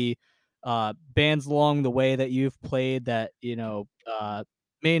maybe bands along the way that you've played that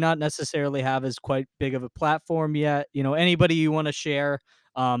may not necessarily have as quite big of a platform yet, anybody you want to share.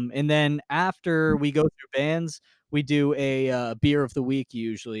 And then after we go through bands, we do a beer of the week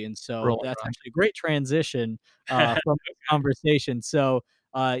usually, and so that's actually a great transition from this conversation. So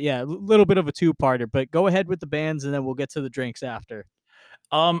yeah, a little bit of a two-parter, but go ahead with the bands and then we'll get to the drinks after.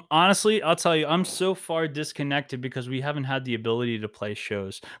 Honestly, I'll tell you, I'm so far disconnected because we haven't had the ability to play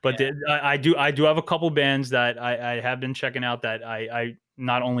shows. But I do have a couple bands that I have been checking out that I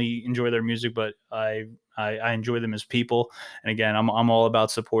not only enjoy their music, but I enjoy them as people. And again, I'm all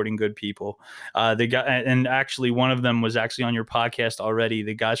about supporting good people. The guy, and actually one of them was actually on your podcast already.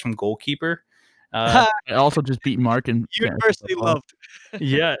 The guys from Goalkeeper. I also just beat Mark in Universally loved.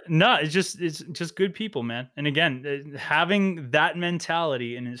 Yeah, no, it's just good people, man. And again, having that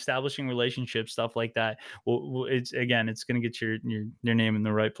mentality and establishing relationships, stuff like that, it's going to get your name in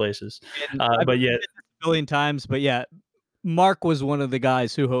the right places. And I've But yeah, said this a billion times, but yeah, Mark was one of the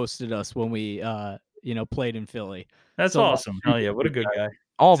guys who hosted us when we played in Philly. that's So awesome. Oh yeah, what a good guy.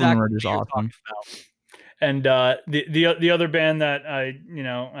 all of them exactly are just what you're awesome. talking about. And the other band that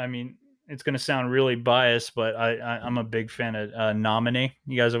I mean, it's going to sound really biased, but I'm a big fan of Nominee.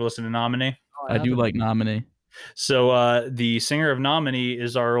 You guys ever listen to Nominee? Oh, I do like Nominee. So the singer of Nominee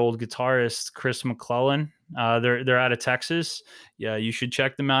is our old guitarist Chris McClellan. They're out of Texas. Yeah, you should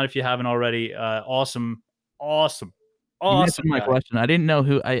check them out if you haven't already. Awesome You answered my guy. question. I didn't know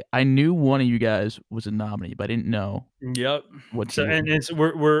who I knew one of you guys was a Nominee, but I didn't know Yep. what So you and were. it's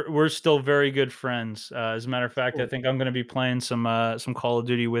we're still very good friends. As a matter of fact, I Cool. think I'm going to be playing some Call of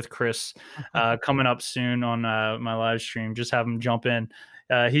Duty with Chris coming up soon on my live stream. Just have him jump in.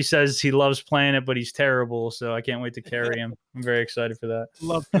 He says he loves playing it, but he's terrible. So I can't wait to carry him. I'm very excited for that.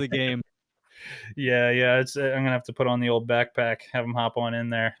 Love for the game. Yeah. It's I'm gonna have to put on the old backpack, have him hop on in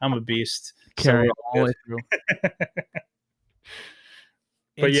there. I'm a beast. Carry So all the way through.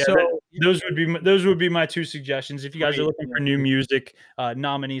 But And yeah, so those would be my two suggestions. If you guys are Great, looking yeah, for new great. music,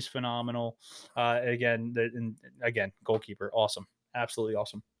 Nominee's phenomenal. Again, Goalkeeper, awesome, absolutely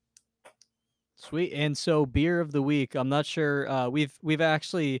awesome. Sweet. And so beer of the week, I'm not sure. We've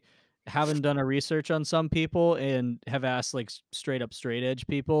actually haven't done a research on some people and have asked like straight up straight edge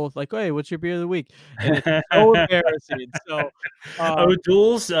people like, hey, what's your beer of the week? And it's so embarrassing. So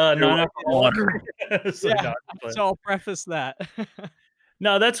O'Doul's beer non-alcoholic water. water. So, Yeah. no, but- So I'll preface that.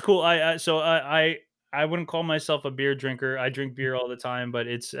 no, that's cool. I wouldn't call myself a beer drinker. I drink beer all the time, but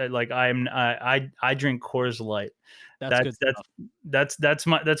it's like I drink Coors Light. That's good stuff.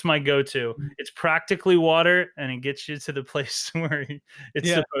 That's my go-to. It's practically water, and it gets you to the place where it's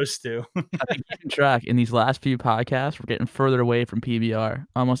Yeah. supposed to. I think you can track in these last few podcasts, we're getting further away from PBR.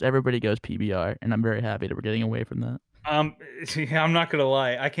 Almost everybody goes PBR, and I'm very happy that we're getting away from that. I'm not gonna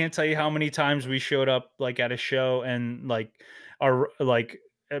lie. I can't tell you how many times we showed up like at a show and like are like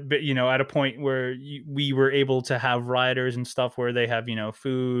at a point where we were able to have riders and stuff where they have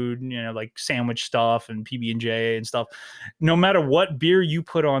food, like sandwich stuff and PB&J and stuff. No matter what beer you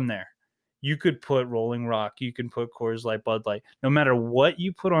put on there, you could put Rolling Rock, you can put Coors Light, Bud Light. No matter what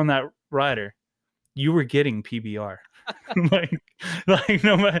you put on that rider, you were getting PBR. like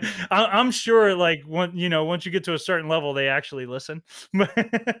no matter, I'm sure like once you get to a certain level, they actually listen. but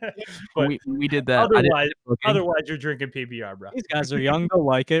we did that. Otherwise, you're drinking PBR, bro. These guys are young, they'll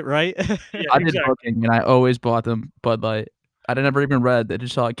like it, right? Yeah, I did exactly. booking, and I always bought them Bud Light. I never even read. I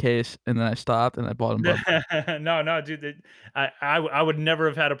just saw a case, and then I stopped, and I bought them Bud Light. No, dude. I would never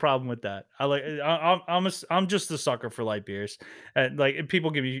have had a problem with that. I'm just a sucker for light beers. And like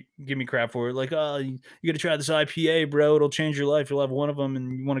people give me crap for it. Like, oh, you got to try this IPA, bro. It'll change your life. You'll have one of them,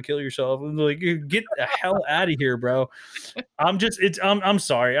 and you want to kill yourself. I'm like, get the hell out of here, bro. I'm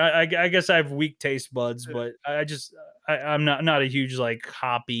sorry. I guess I have weak taste buds, but I'm not a huge like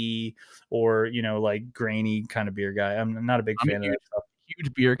hoppy or like grainy kind of beer guy. I'm not a big fan of that stuff.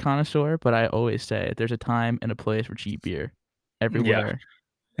 Huge beer connoisseur, but I always say there's a time and a place for cheap beer everywhere.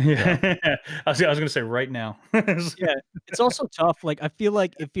 Yeah. I was gonna say right now. Yeah, it's also tough. Like I feel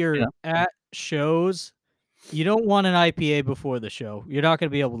like if you're at shows, you don't want an IPA before the show. You're not gonna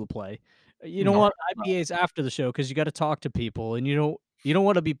be able to play. You don't No. want IPAs after the show because you got to talk to people, and you don't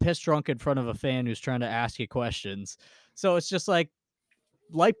want to be pissed drunk in front of a fan who's trying to ask you questions. So it's just like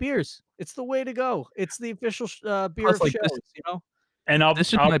light beers. It's the way to go. It's the official beer Plus, of like, shows. You know. And this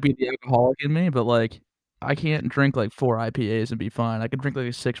just might be the alcoholic in me, but like I can't drink like 4 IPAs and be fine. I can drink like a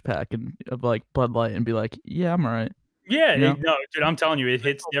 6-pack of like Bud Light and be like, yeah, I'm all right. Yeah, You know? no, dude, I'm telling you, it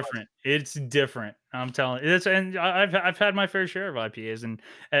hits different. It's different. I'm telling you, and I've had my fair share of IPAs, and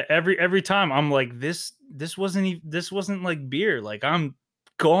every time I'm like, this wasn't like beer. Like I'm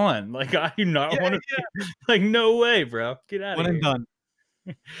gone. Like I do not want to. Like no way, bro. Get out of here. One and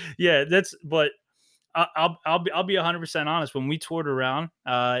done. Yeah, but I'll be 100% honest. When we toured around,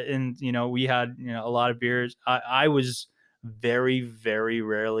 and we had a lot of beers. I was very, very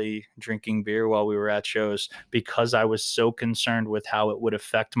rarely drinking beer while we were at shows because I was so concerned with how it would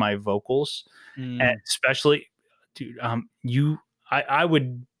affect my vocals, and especially, dude. I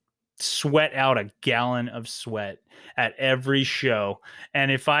would sweat out a gallon of sweat at every show.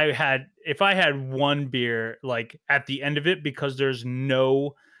 And if I had one beer like at the end of it, because there's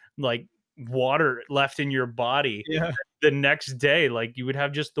no like water left in your body Yeah. the next day, like you would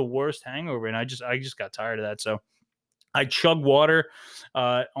have just the worst hangover. And I just got tired of that. So I chug water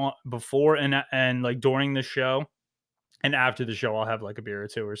before and like during the show, and after the show I'll have like a beer or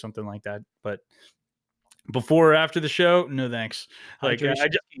two or something like that. But before or after the show, no thanks. Like I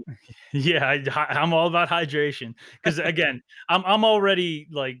Hydration. just, yeah, I'm all about hydration because again, I'm already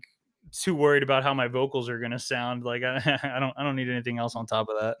like too worried about how my vocals are gonna sound. Like I don't need anything else on top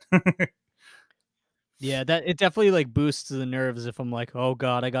of that. Yeah, that it definitely like boosts the nerves if I'm like, oh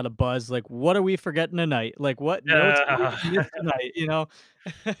God, I got a buzz. Like, what are we forgetting tonight? Like, what notes are we Uh, gonna miss tonight? You know?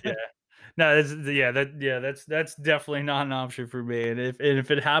 yeah. No, that's definitely not an option for me. And if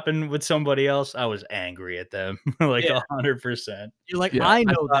it happened with somebody else, I was angry at them like Yeah, 100%. you're like, Yeah, I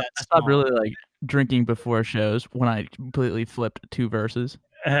know that I stopped song. really, like, drinking before shows when I completely flipped 2 verses.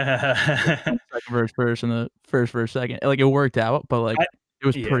 One second verse first and the first verse second. Like, it worked out, but, like, I it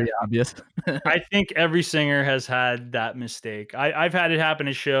was yeah. pretty obvious. I think every singer has had that mistake. I've had it happen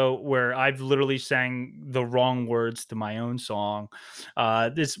at a show where I've literally sang the wrong words to my own song. I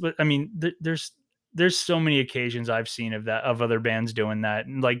mean, there's so many occasions I've seen of that, of other bands doing that,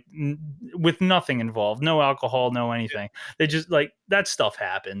 and like with nothing involved, no alcohol, no anything. They just like that stuff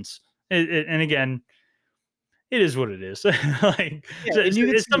happens. And again, it is what it is. Like Yeah, and you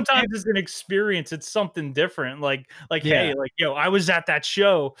can it's see the sometimes band. it's an experience. It's something different. Like Yeah, hey, like yo, I was at that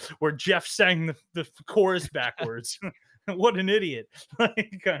show where Jeff sang the chorus backwards. What an idiot!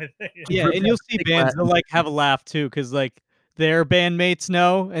 Like kind of thing. yeah, and you'll see bands that like have a laugh too, because like their bandmates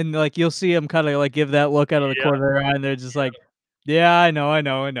know, and like you'll see them kind of like give that look out of the Yeah, corner of their eye, and they're just like, yeah, I know, I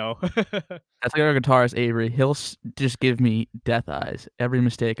know, I know. That's like our guitarist, Avery. He'll just give me death eyes. Every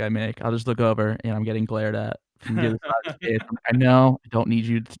mistake I make, I'll just look over and I'm getting glared at from the other side of the stage. I'm like, "I know, I don't need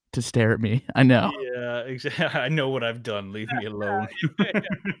you to stare at me. I know." yeah, exactly. I know what I've done. Leave me alone. Yeah,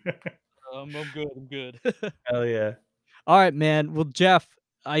 I'm good. I'm good. Hell yeah. All right, man. Well, Jeff,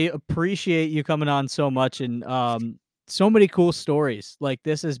 I appreciate you coming on so much and so many cool stories. Like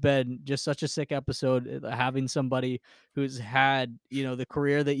this has been just such a sick episode having somebody who's had, you know, the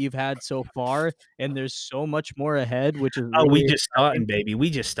career that you've had so far and there's so much more ahead, which is Oh, we really just exciting. starting, baby. We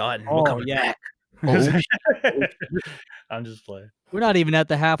just starting. We're Oh, coming yeah. back. Oh, oh, I'm just playing. We're not even at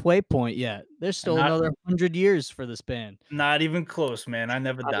the halfway point yet. There's still Not another 100 years for this band. not even close, man. I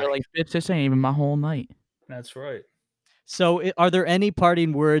never they're die. like, "Bitch, this ain't even my whole night." That's right. So, are there any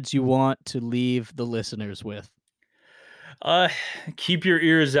parting words you want to leave the listeners with? Uh, keep your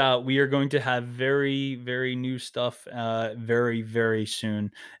ears out. We are going to have very, very new stuff very, very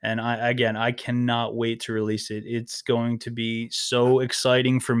soon. And I cannot wait to release it. It's going to be so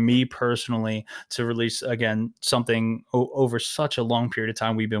exciting for me personally to release again something over such a long period of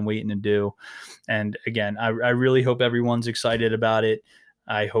time we've been waiting to do. And again, I really hope everyone's excited about it.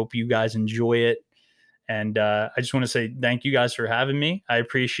 I hope you guys enjoy it. And I just want to say thank you guys for having me. I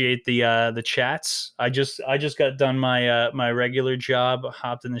appreciate the chats. I just got done my my regular job,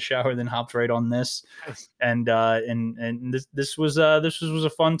 hopped in the shower, then hopped right on this, and this was a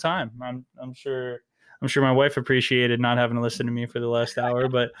fun time. I'm sure my wife appreciated not having to listen to me for the last hour,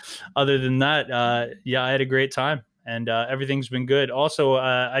 but other than that, yeah, I had a great time, and everything's been good. Also,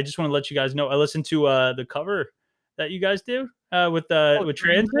 I just want to let you guys know I listened to the cover that you guys do Oh, with Transit?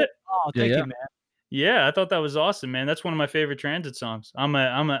 Transit. Oh, Yeah, thank yeah. you, man. Yeah, I thought that was awesome, man. That's one of my favorite Transit songs. I'm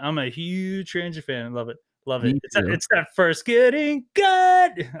a huge Transit fan. I love it. Love it. Me too. It's that first getting good.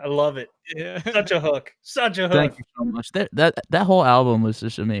 I love it. Yeah. Such a hook. Such a Thank hook. you so much. That whole album was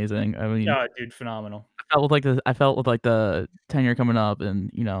just amazing. I mean, Oh, dude, phenomenal. I felt with, like, the tenure coming up and,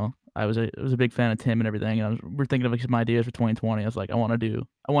 you know, I was a big fan of Tim and everything, and we're thinking of, like, some ideas for 2020. I was like, I wanna do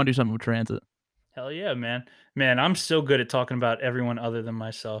something with Transit." Hell yeah, man. Man, I'm so good at talking about everyone other than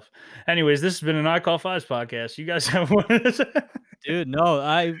myself. Anyways, this has been an I Call Fives podcast. You guys have one. Dude, no,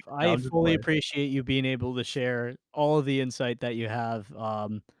 I I'm just fully playing. appreciate you being able to share all of the insight that you have.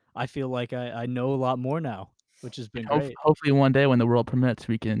 I feel like I know a lot more now, which has been great. Hopefully one day when the world permits,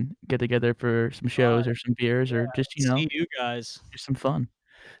 we can get together for some shows or some beers or just, you know, See you guys. just some fun.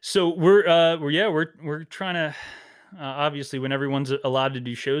 So we're yeah we're trying to obviously when everyone's allowed to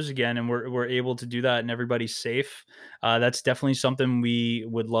do shows again and we're able to do that and everybody's safe, that's definitely something we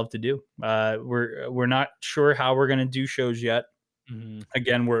would love to do. We're not sure how we're gonna do shows yet. Mhm.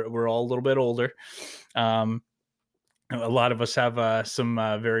 Again, we're all a little bit older. Um, a lot of us have some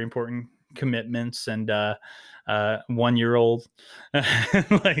very important commitments and 1 year old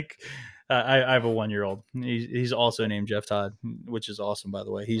like I have a 1-year-old. He's also named Jeff Todd, which is awesome, by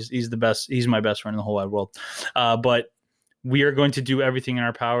the way. He's the best. He's my best friend in the whole wide world. But we are going to do everything in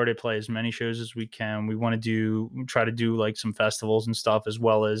our power to play as many shows as we can. We want to try to do like some festivals and stuff, as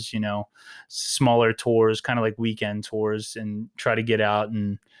well as, smaller tours, kind of like weekend tours, and try to get out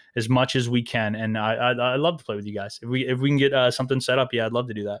and as much as we can. And I love to play with you guys. If we can get something set up, yeah, I'd love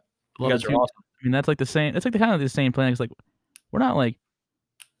to do that. You guys are awesome. I mean, that's like the same. It's like the kind of the same plan. It's like we're not like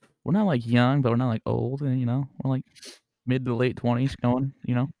young, but we're not like old, and we're like mid to late 20s going.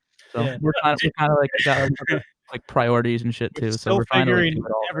 So Yeah. we're kind of like got like priorities and shit too. We're So still we're trying to figuring do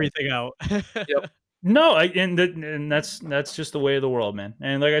it all. everything out. Yep. No, and that's just the way of the world, man.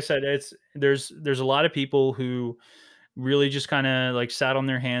 And like I said, there's a lot of people who really just kind of like sat on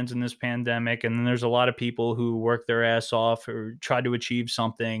their hands in this pandemic, and then there's a lot of people who work their ass off or tried to achieve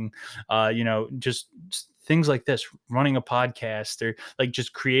something, just things like this, running a podcast, or like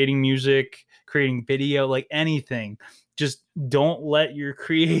just creating music, creating video, like anything. Just don't let your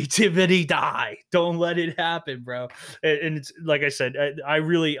creativity die. Don't let it happen, bro. And it's like I said,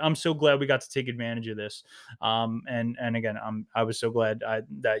 I'm so glad we got to take advantage of this. And again, I was so glad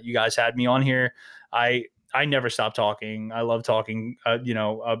that you guys had me on here. I never stop talking. I love talking,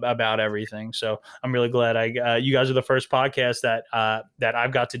 about everything. So I'm really glad you guys are the first podcast that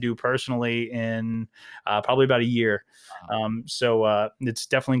I've got to do personally in probably about a year. So it's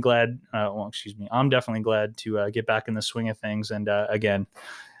definitely glad. I'm definitely glad to get back in the swing of things. And again,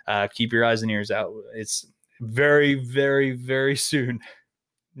 keep your eyes and ears out. It's very, very, very soon.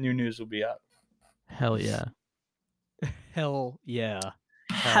 New news will be out. Hell yeah. Hell yeah.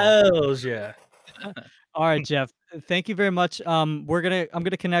 Hells yeah. All right, Jeff. Thank you very much. I'm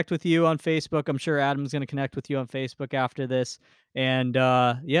gonna connect with you on Facebook. I'm sure Adam's gonna connect with you on Facebook after this. And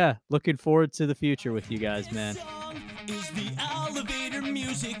yeah, looking forward to the future with you guys, man. Is the elevator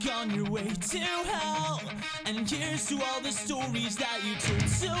music on your way to hell? And here's to all the stories that you told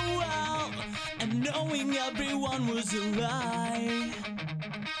so well, and knowing everyone was a lie.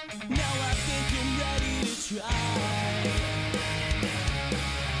 Now I think I'm ready to try.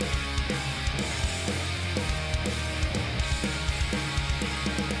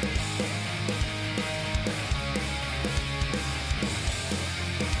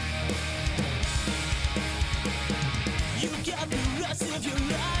 Of your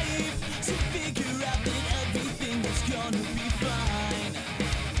life to figure out that everything is gonna be fine.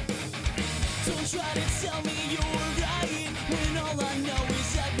 Don't try to tell me you're right when all I know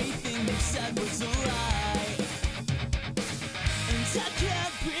is everything you said was a lie. And I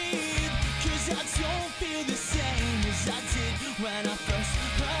can't breathe, cause I don't feel the same as I did when I first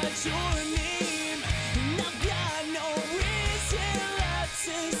heard your name. And I've got no reason left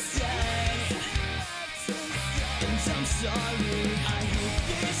to say. And I'm sorry.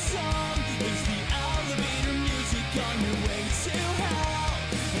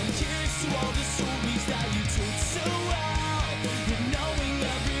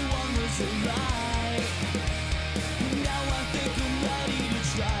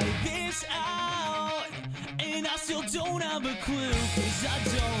 Don't have a clue, cause I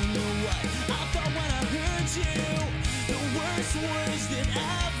don't know what I thought when I heard you. The worst words that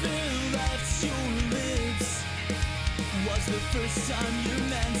ever left your lips was the first time you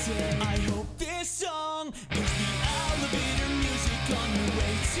meant it. I hope this song is the elevator music on your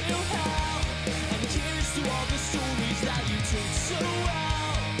way to hell. And here's to all the stories that you told so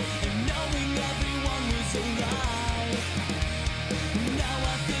well, and knowing everyone was a lie. Now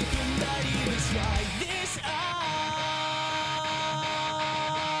I think I'm ready to try this out.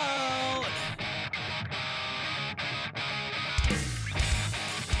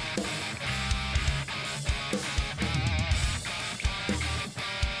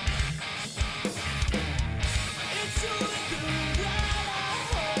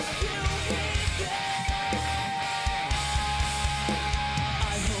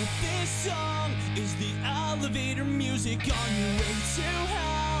 Music on your way to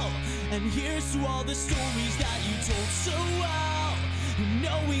hell. And here's to all the stories that you told so well,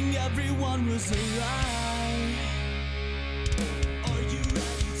 knowing everyone was a lie. Are you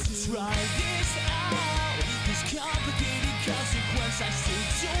ready to try this out? This complicated consequence I still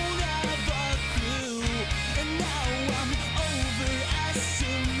don't have a clue. And now I'm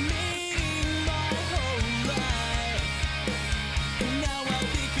overestimating my whole life. And now I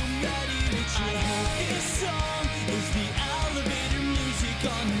think I'm ready to try. I hope this song is the elevator music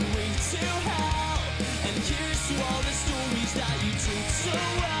on your way to hell. And here's to all the stories that you told so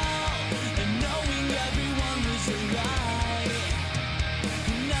well.